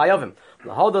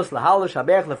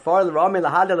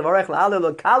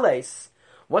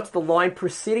 What's the line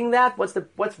preceding that? What's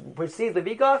preceding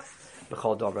Levika?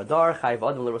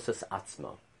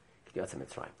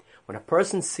 When a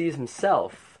person sees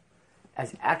himself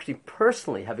as actually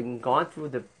personally having gone through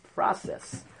the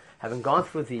process, having gone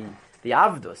through the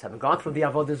Avdus, having gone through the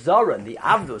Avodah Zarah and the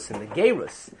Avdus and the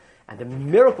Gerus and the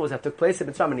miracles that took place in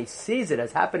Mitzrayim, and he sees it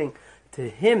as happening to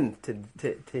him, to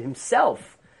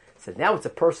himself. So now it's a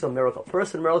personal miracle.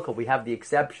 Personal miracle, we have the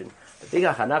exception. We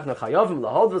can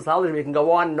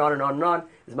go on and on and on and on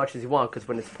as much as you want, because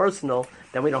when it's personal,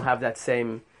 then we don't have that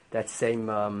same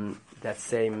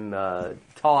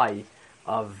tie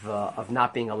of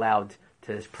not being allowed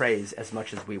to praise as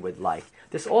much as we would like.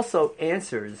 This also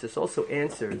answers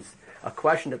a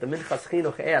question that the Minchas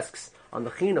Chinuch asks on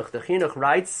the Chinuch. The Chinuch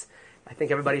writes, I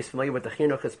think everybody is familiar with the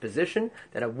Chinuch's position,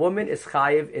 that a woman is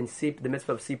chayiv in the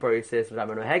mitzvah of Sipor Yitzis,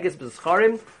 Hegis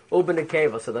b'scharim uben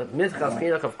nekeva. So the Minchas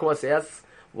Chinuch, of course, asks,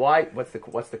 why? What's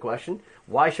the question?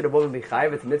 Why should a woman be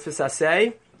chayiv at the mitzvah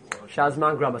saseh?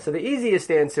 Shazman grama. So the easiest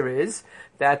answer is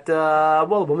that, a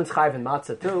woman's chayiv in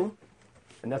matzah too.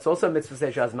 And that's also a mitzvah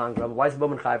say shazman grama. Why is a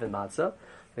woman chayiv in matzah?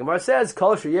 The Gemara says,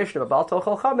 Kol sheyeshna b'bal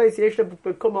tochel chametz, yeshna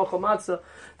b'kum ochel matzah.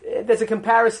 There's a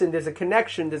comparison, there's a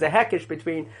connection, there's a hekesh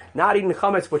between not eating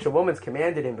chametz, which a woman's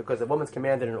commanded in, because a woman's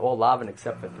commanded in all lavin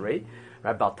except for 3.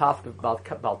 Right? Bal takif, bal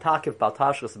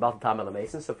tashchus, bal tam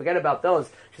elamason. So forget about those.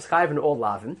 She's chayiv in all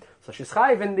lavin. So she's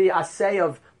chayiv in the asay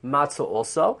of matzah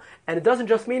also. And it doesn't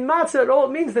just mean matzah,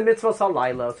 it means the mitzvahs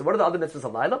halayla. So what are the other mitzvahs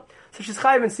halayla? So she's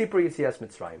chayiv in Sipur Yitzias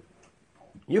Mitzrayim.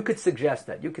 You could suggest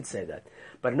that. You could say that.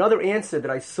 But another answer that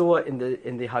I saw in the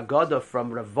Haggadah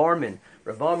from Rav Varman.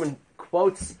 Rav Varman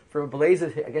quotes from Rav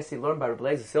Blazer. I guess he learned by Rav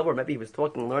Blazer Silver. Maybe he was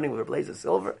learning with Rav Blazer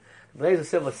Silver. Rav Blazer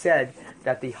Silver said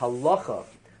that the halacha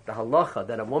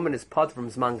that a woman is part from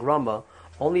Zman Grama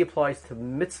only applies to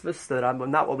mitzvahs that are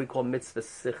not what we call mitzvahs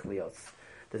sichlios.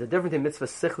 There's a difference in mitzvah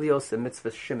sichlios and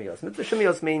mitzvah shimios. Mitzvah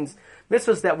shimios means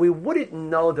mitzvahs that we wouldn't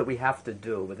know that we have to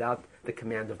do without the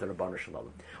command of the Rabbanu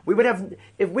Shalom. We would have,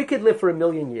 if we could live for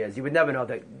 1,000,000 years, you would never know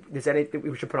that there's anything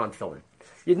we should put on tefillin.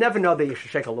 You'd never know that you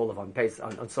should shake a lulav on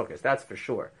Sukkot. That's for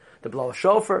sure. To blow a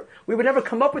shofar, we would never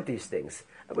come up with these things.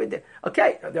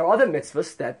 Okay, there are other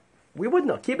mitzvahs that we would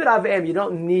know. Keep it avim. You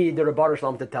don't need the Rabbanu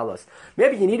Shalom to tell us.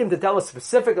 Maybe you need him to tell us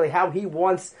specifically how he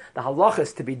wants the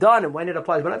halachas to be done and when it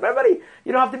applies. But everybody,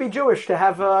 you don't have to be Jewish to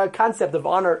have a concept of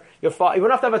honor your father. You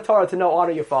don't have to have a Torah to know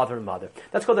honor your father and mother.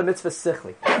 That's called a mitzvah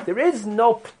sichli. There is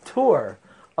no p'tur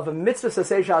of a mitzvah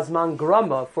sasei shazman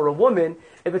grama for a woman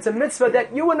if it's a mitzvah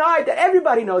that you and I, that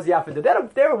everybody knows you have to do.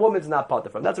 There a woman's not part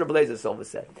from. That's what Blazer Silver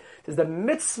said. There's the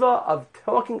mitzvah of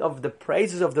talking of the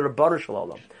praises of the Rabbanu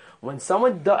Shalom. When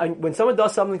someone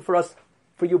does something for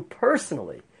you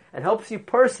personally, and helps you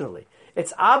personally,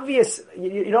 it's obvious.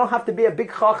 You don't have to be a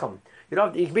big chacham.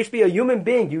 You should be a human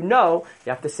being. You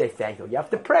have to say thank you. You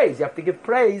have to praise. You have to give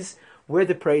praise where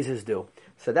the praise is due.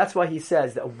 So that's why he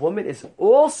says that a woman is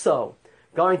also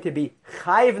going to be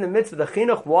chayiv in the midst of the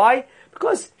chinuch. Why?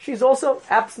 Because she's also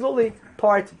absolutely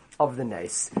part of the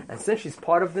nes. And since she's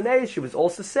part of the nes, she was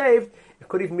also saved. It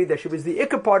could even be that she was the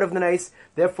ikar part of the nes.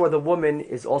 Therefore, the woman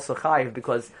is also chayiv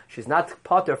because she's not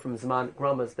pater from zman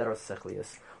gramas that are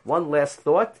sechlius. One last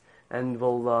thought, and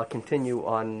we'll continue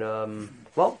on.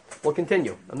 We'll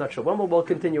continue. I'm not sure when we'll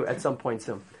continue at some point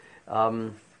soon.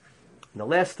 The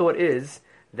last thought is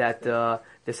that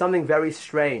there's something very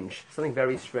strange.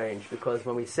 Because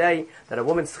when we say that a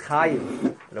woman's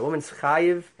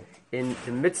chayiv in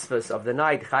the mitzvahs of the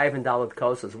night, chayiv and dalat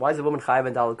kosas. Why is a woman chayiv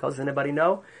and dalat kosas? Anybody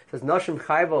know? It says noshim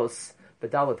chayvos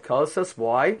b'dalat kosas.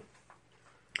 Why?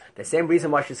 The same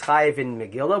reason why she's chayiv in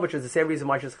Megillah, which is the same reason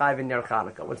why she's chayiv in Ner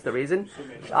Chanukah. What's the reason?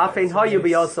 Afein hayu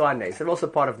be also a nes. They're also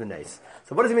part of the nes.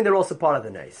 So what does it mean? They're also part of the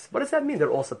nes. What does that mean?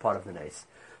 They're also part of the nes.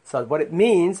 So what it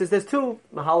means is there's two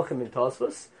mahalchim in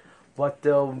Tosfos. But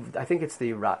I think it's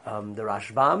the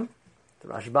Rashbam. The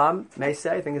Rashbam may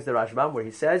say, I think it's the Rashbam, where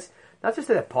he says, not just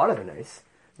that they're part of the nes,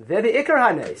 they're the Ikar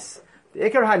HaNes. The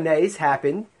Ikar HaNes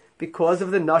happened because of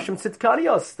the Nashim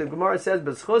Tzidkanios. The Gemara says,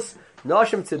 B'schus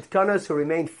Nashim Tzidkanios, who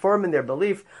remained firm in their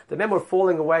belief. The men were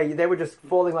falling away, they were just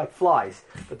falling like flies.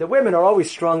 But the women are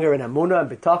always stronger in Amunah and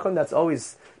B'tachon, that's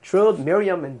always true.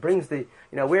 Miriam and brings the,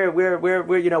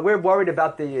 we're worried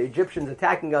about the Egyptians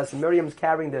attacking us, and Miriam's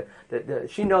carrying the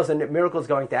she knows a miracle is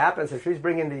going to happen, so she's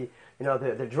bringing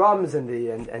the drums and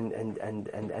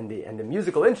the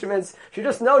musical instruments. She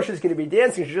just knows she's going to be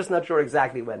dancing. She's just not sure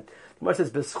exactly when. The Gemara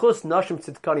says, "B'schus nashim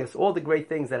tzidkanios," all the great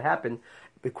things that happen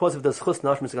because of the schus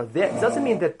nashim tzidkanios. It doesn't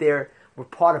mean that we're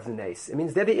part of the nes. It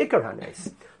means they're the ikar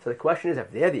hanes. So the question is,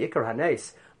 if they're the ikar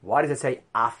hanes, why does it say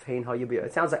af hein hayubi?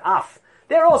 It sounds like af.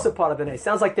 They're also part of the nes.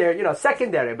 Sounds like they're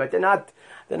secondary, but they're not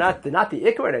the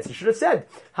ikar nes. You should have said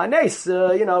hanes.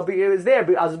 It was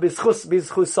there as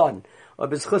b'schus son. Or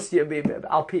because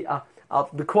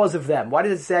of them. Why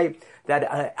does it say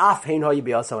that af hein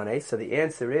hayibi also an ace? So the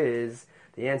answer is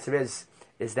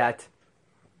that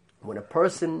when a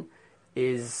person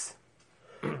is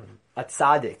a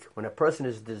tzaddik, when a person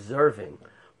is deserving,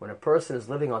 when a person is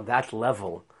living on that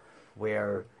level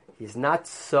where he's not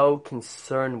so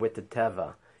concerned with the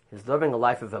teva, he's living a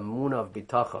life of emunah, of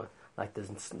bitachon, like the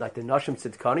nashim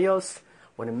tzidkanios.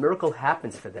 When a miracle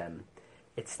happens for them,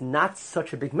 it's not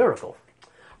such a big miracle.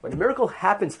 When a miracle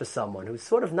happens for someone who's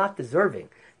sort of not deserving,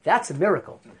 that's a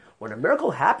miracle. when a miracle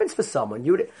happens for someone,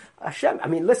 you would, Hashem, I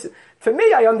mean, listen, for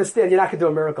me, I understand you're not going to do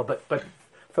a miracle, but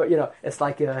for, it's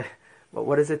like,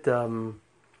 what is it, in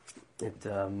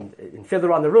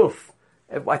Fiddler on the Roof,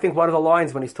 I think one of the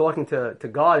lines when he's talking to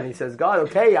God, and he says, God,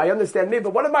 okay, I understand me,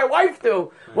 but what did my wife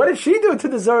do? What did she do to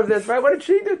deserve this, right? What did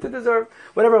she do to deserve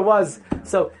whatever it was?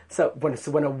 So when the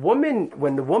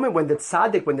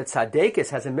tzaddik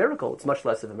has a miracle, it's much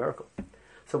less of a miracle.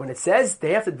 So when it says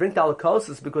they have to drink the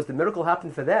alakosos because the miracle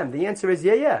happened for them, the answer is,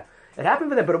 yeah. It happened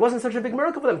for them, but it wasn't such a big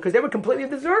miracle for them because they were completely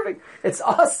deserving. It's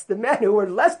us, the men who were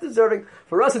less deserving.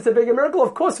 For us, it's a bigger miracle.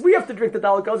 Of course, we have to drink the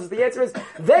dalakosos. The answer is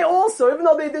they also, even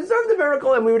though they deserve the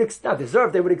miracle, and we would not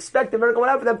deserve, they would expect the miracle would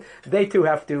happen for them. They too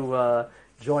have to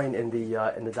join in the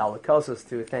dalakosos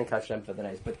to thank Hashem for the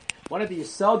night. But one of the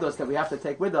yisodos that we have to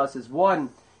take with us is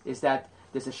that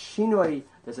there's a shinoi,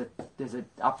 there's an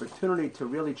opportunity to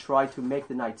really try to make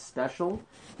the night special.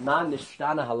 Man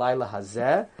nishtana halayla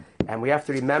hazeh. And we have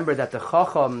to remember that the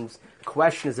Chacham's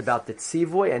question is about the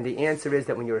tzivoy, and the answer is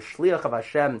that when you're a shliach of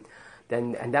Hashem,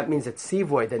 and that means that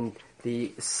tzivoy, then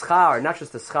the schar, not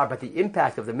just the schar, but the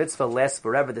impact of the mitzvah lasts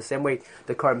forever, the same way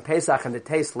the Korban Pesach and the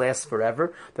taste lasts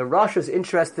forever. The Rosh is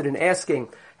interested in asking,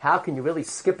 how can you really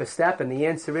skip a step? And the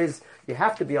answer is, you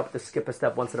have to be able to skip a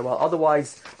step once in a while.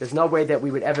 Otherwise, there's no way that we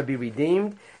would ever be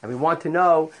redeemed. And we want to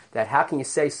know that how can you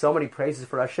say so many praises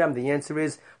for Hashem? The answer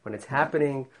is, when it's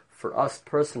happening for us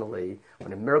personally,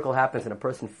 when a miracle happens and a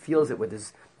person feels it with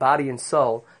his body and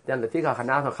soul, then we can go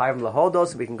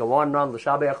on and on,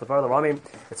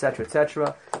 etc.,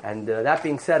 etc. And that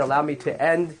being said, allow me to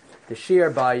end the shir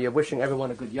by wishing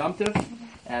everyone a good Yom Tov,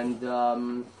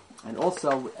 and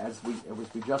also, as we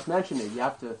just mentioned, you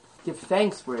have to give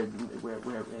thanks where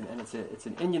and it's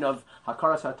an inyan of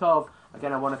Hakaras HaTov.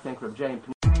 Again, I want to thank Rav James.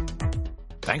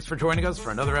 Thanks for joining us for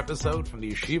another episode from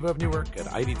the Yeshiva of Newark at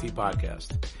IDT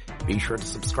Podcast. Be sure to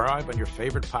subscribe on your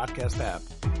favorite podcast app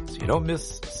so you don't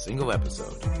miss a single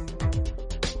episode.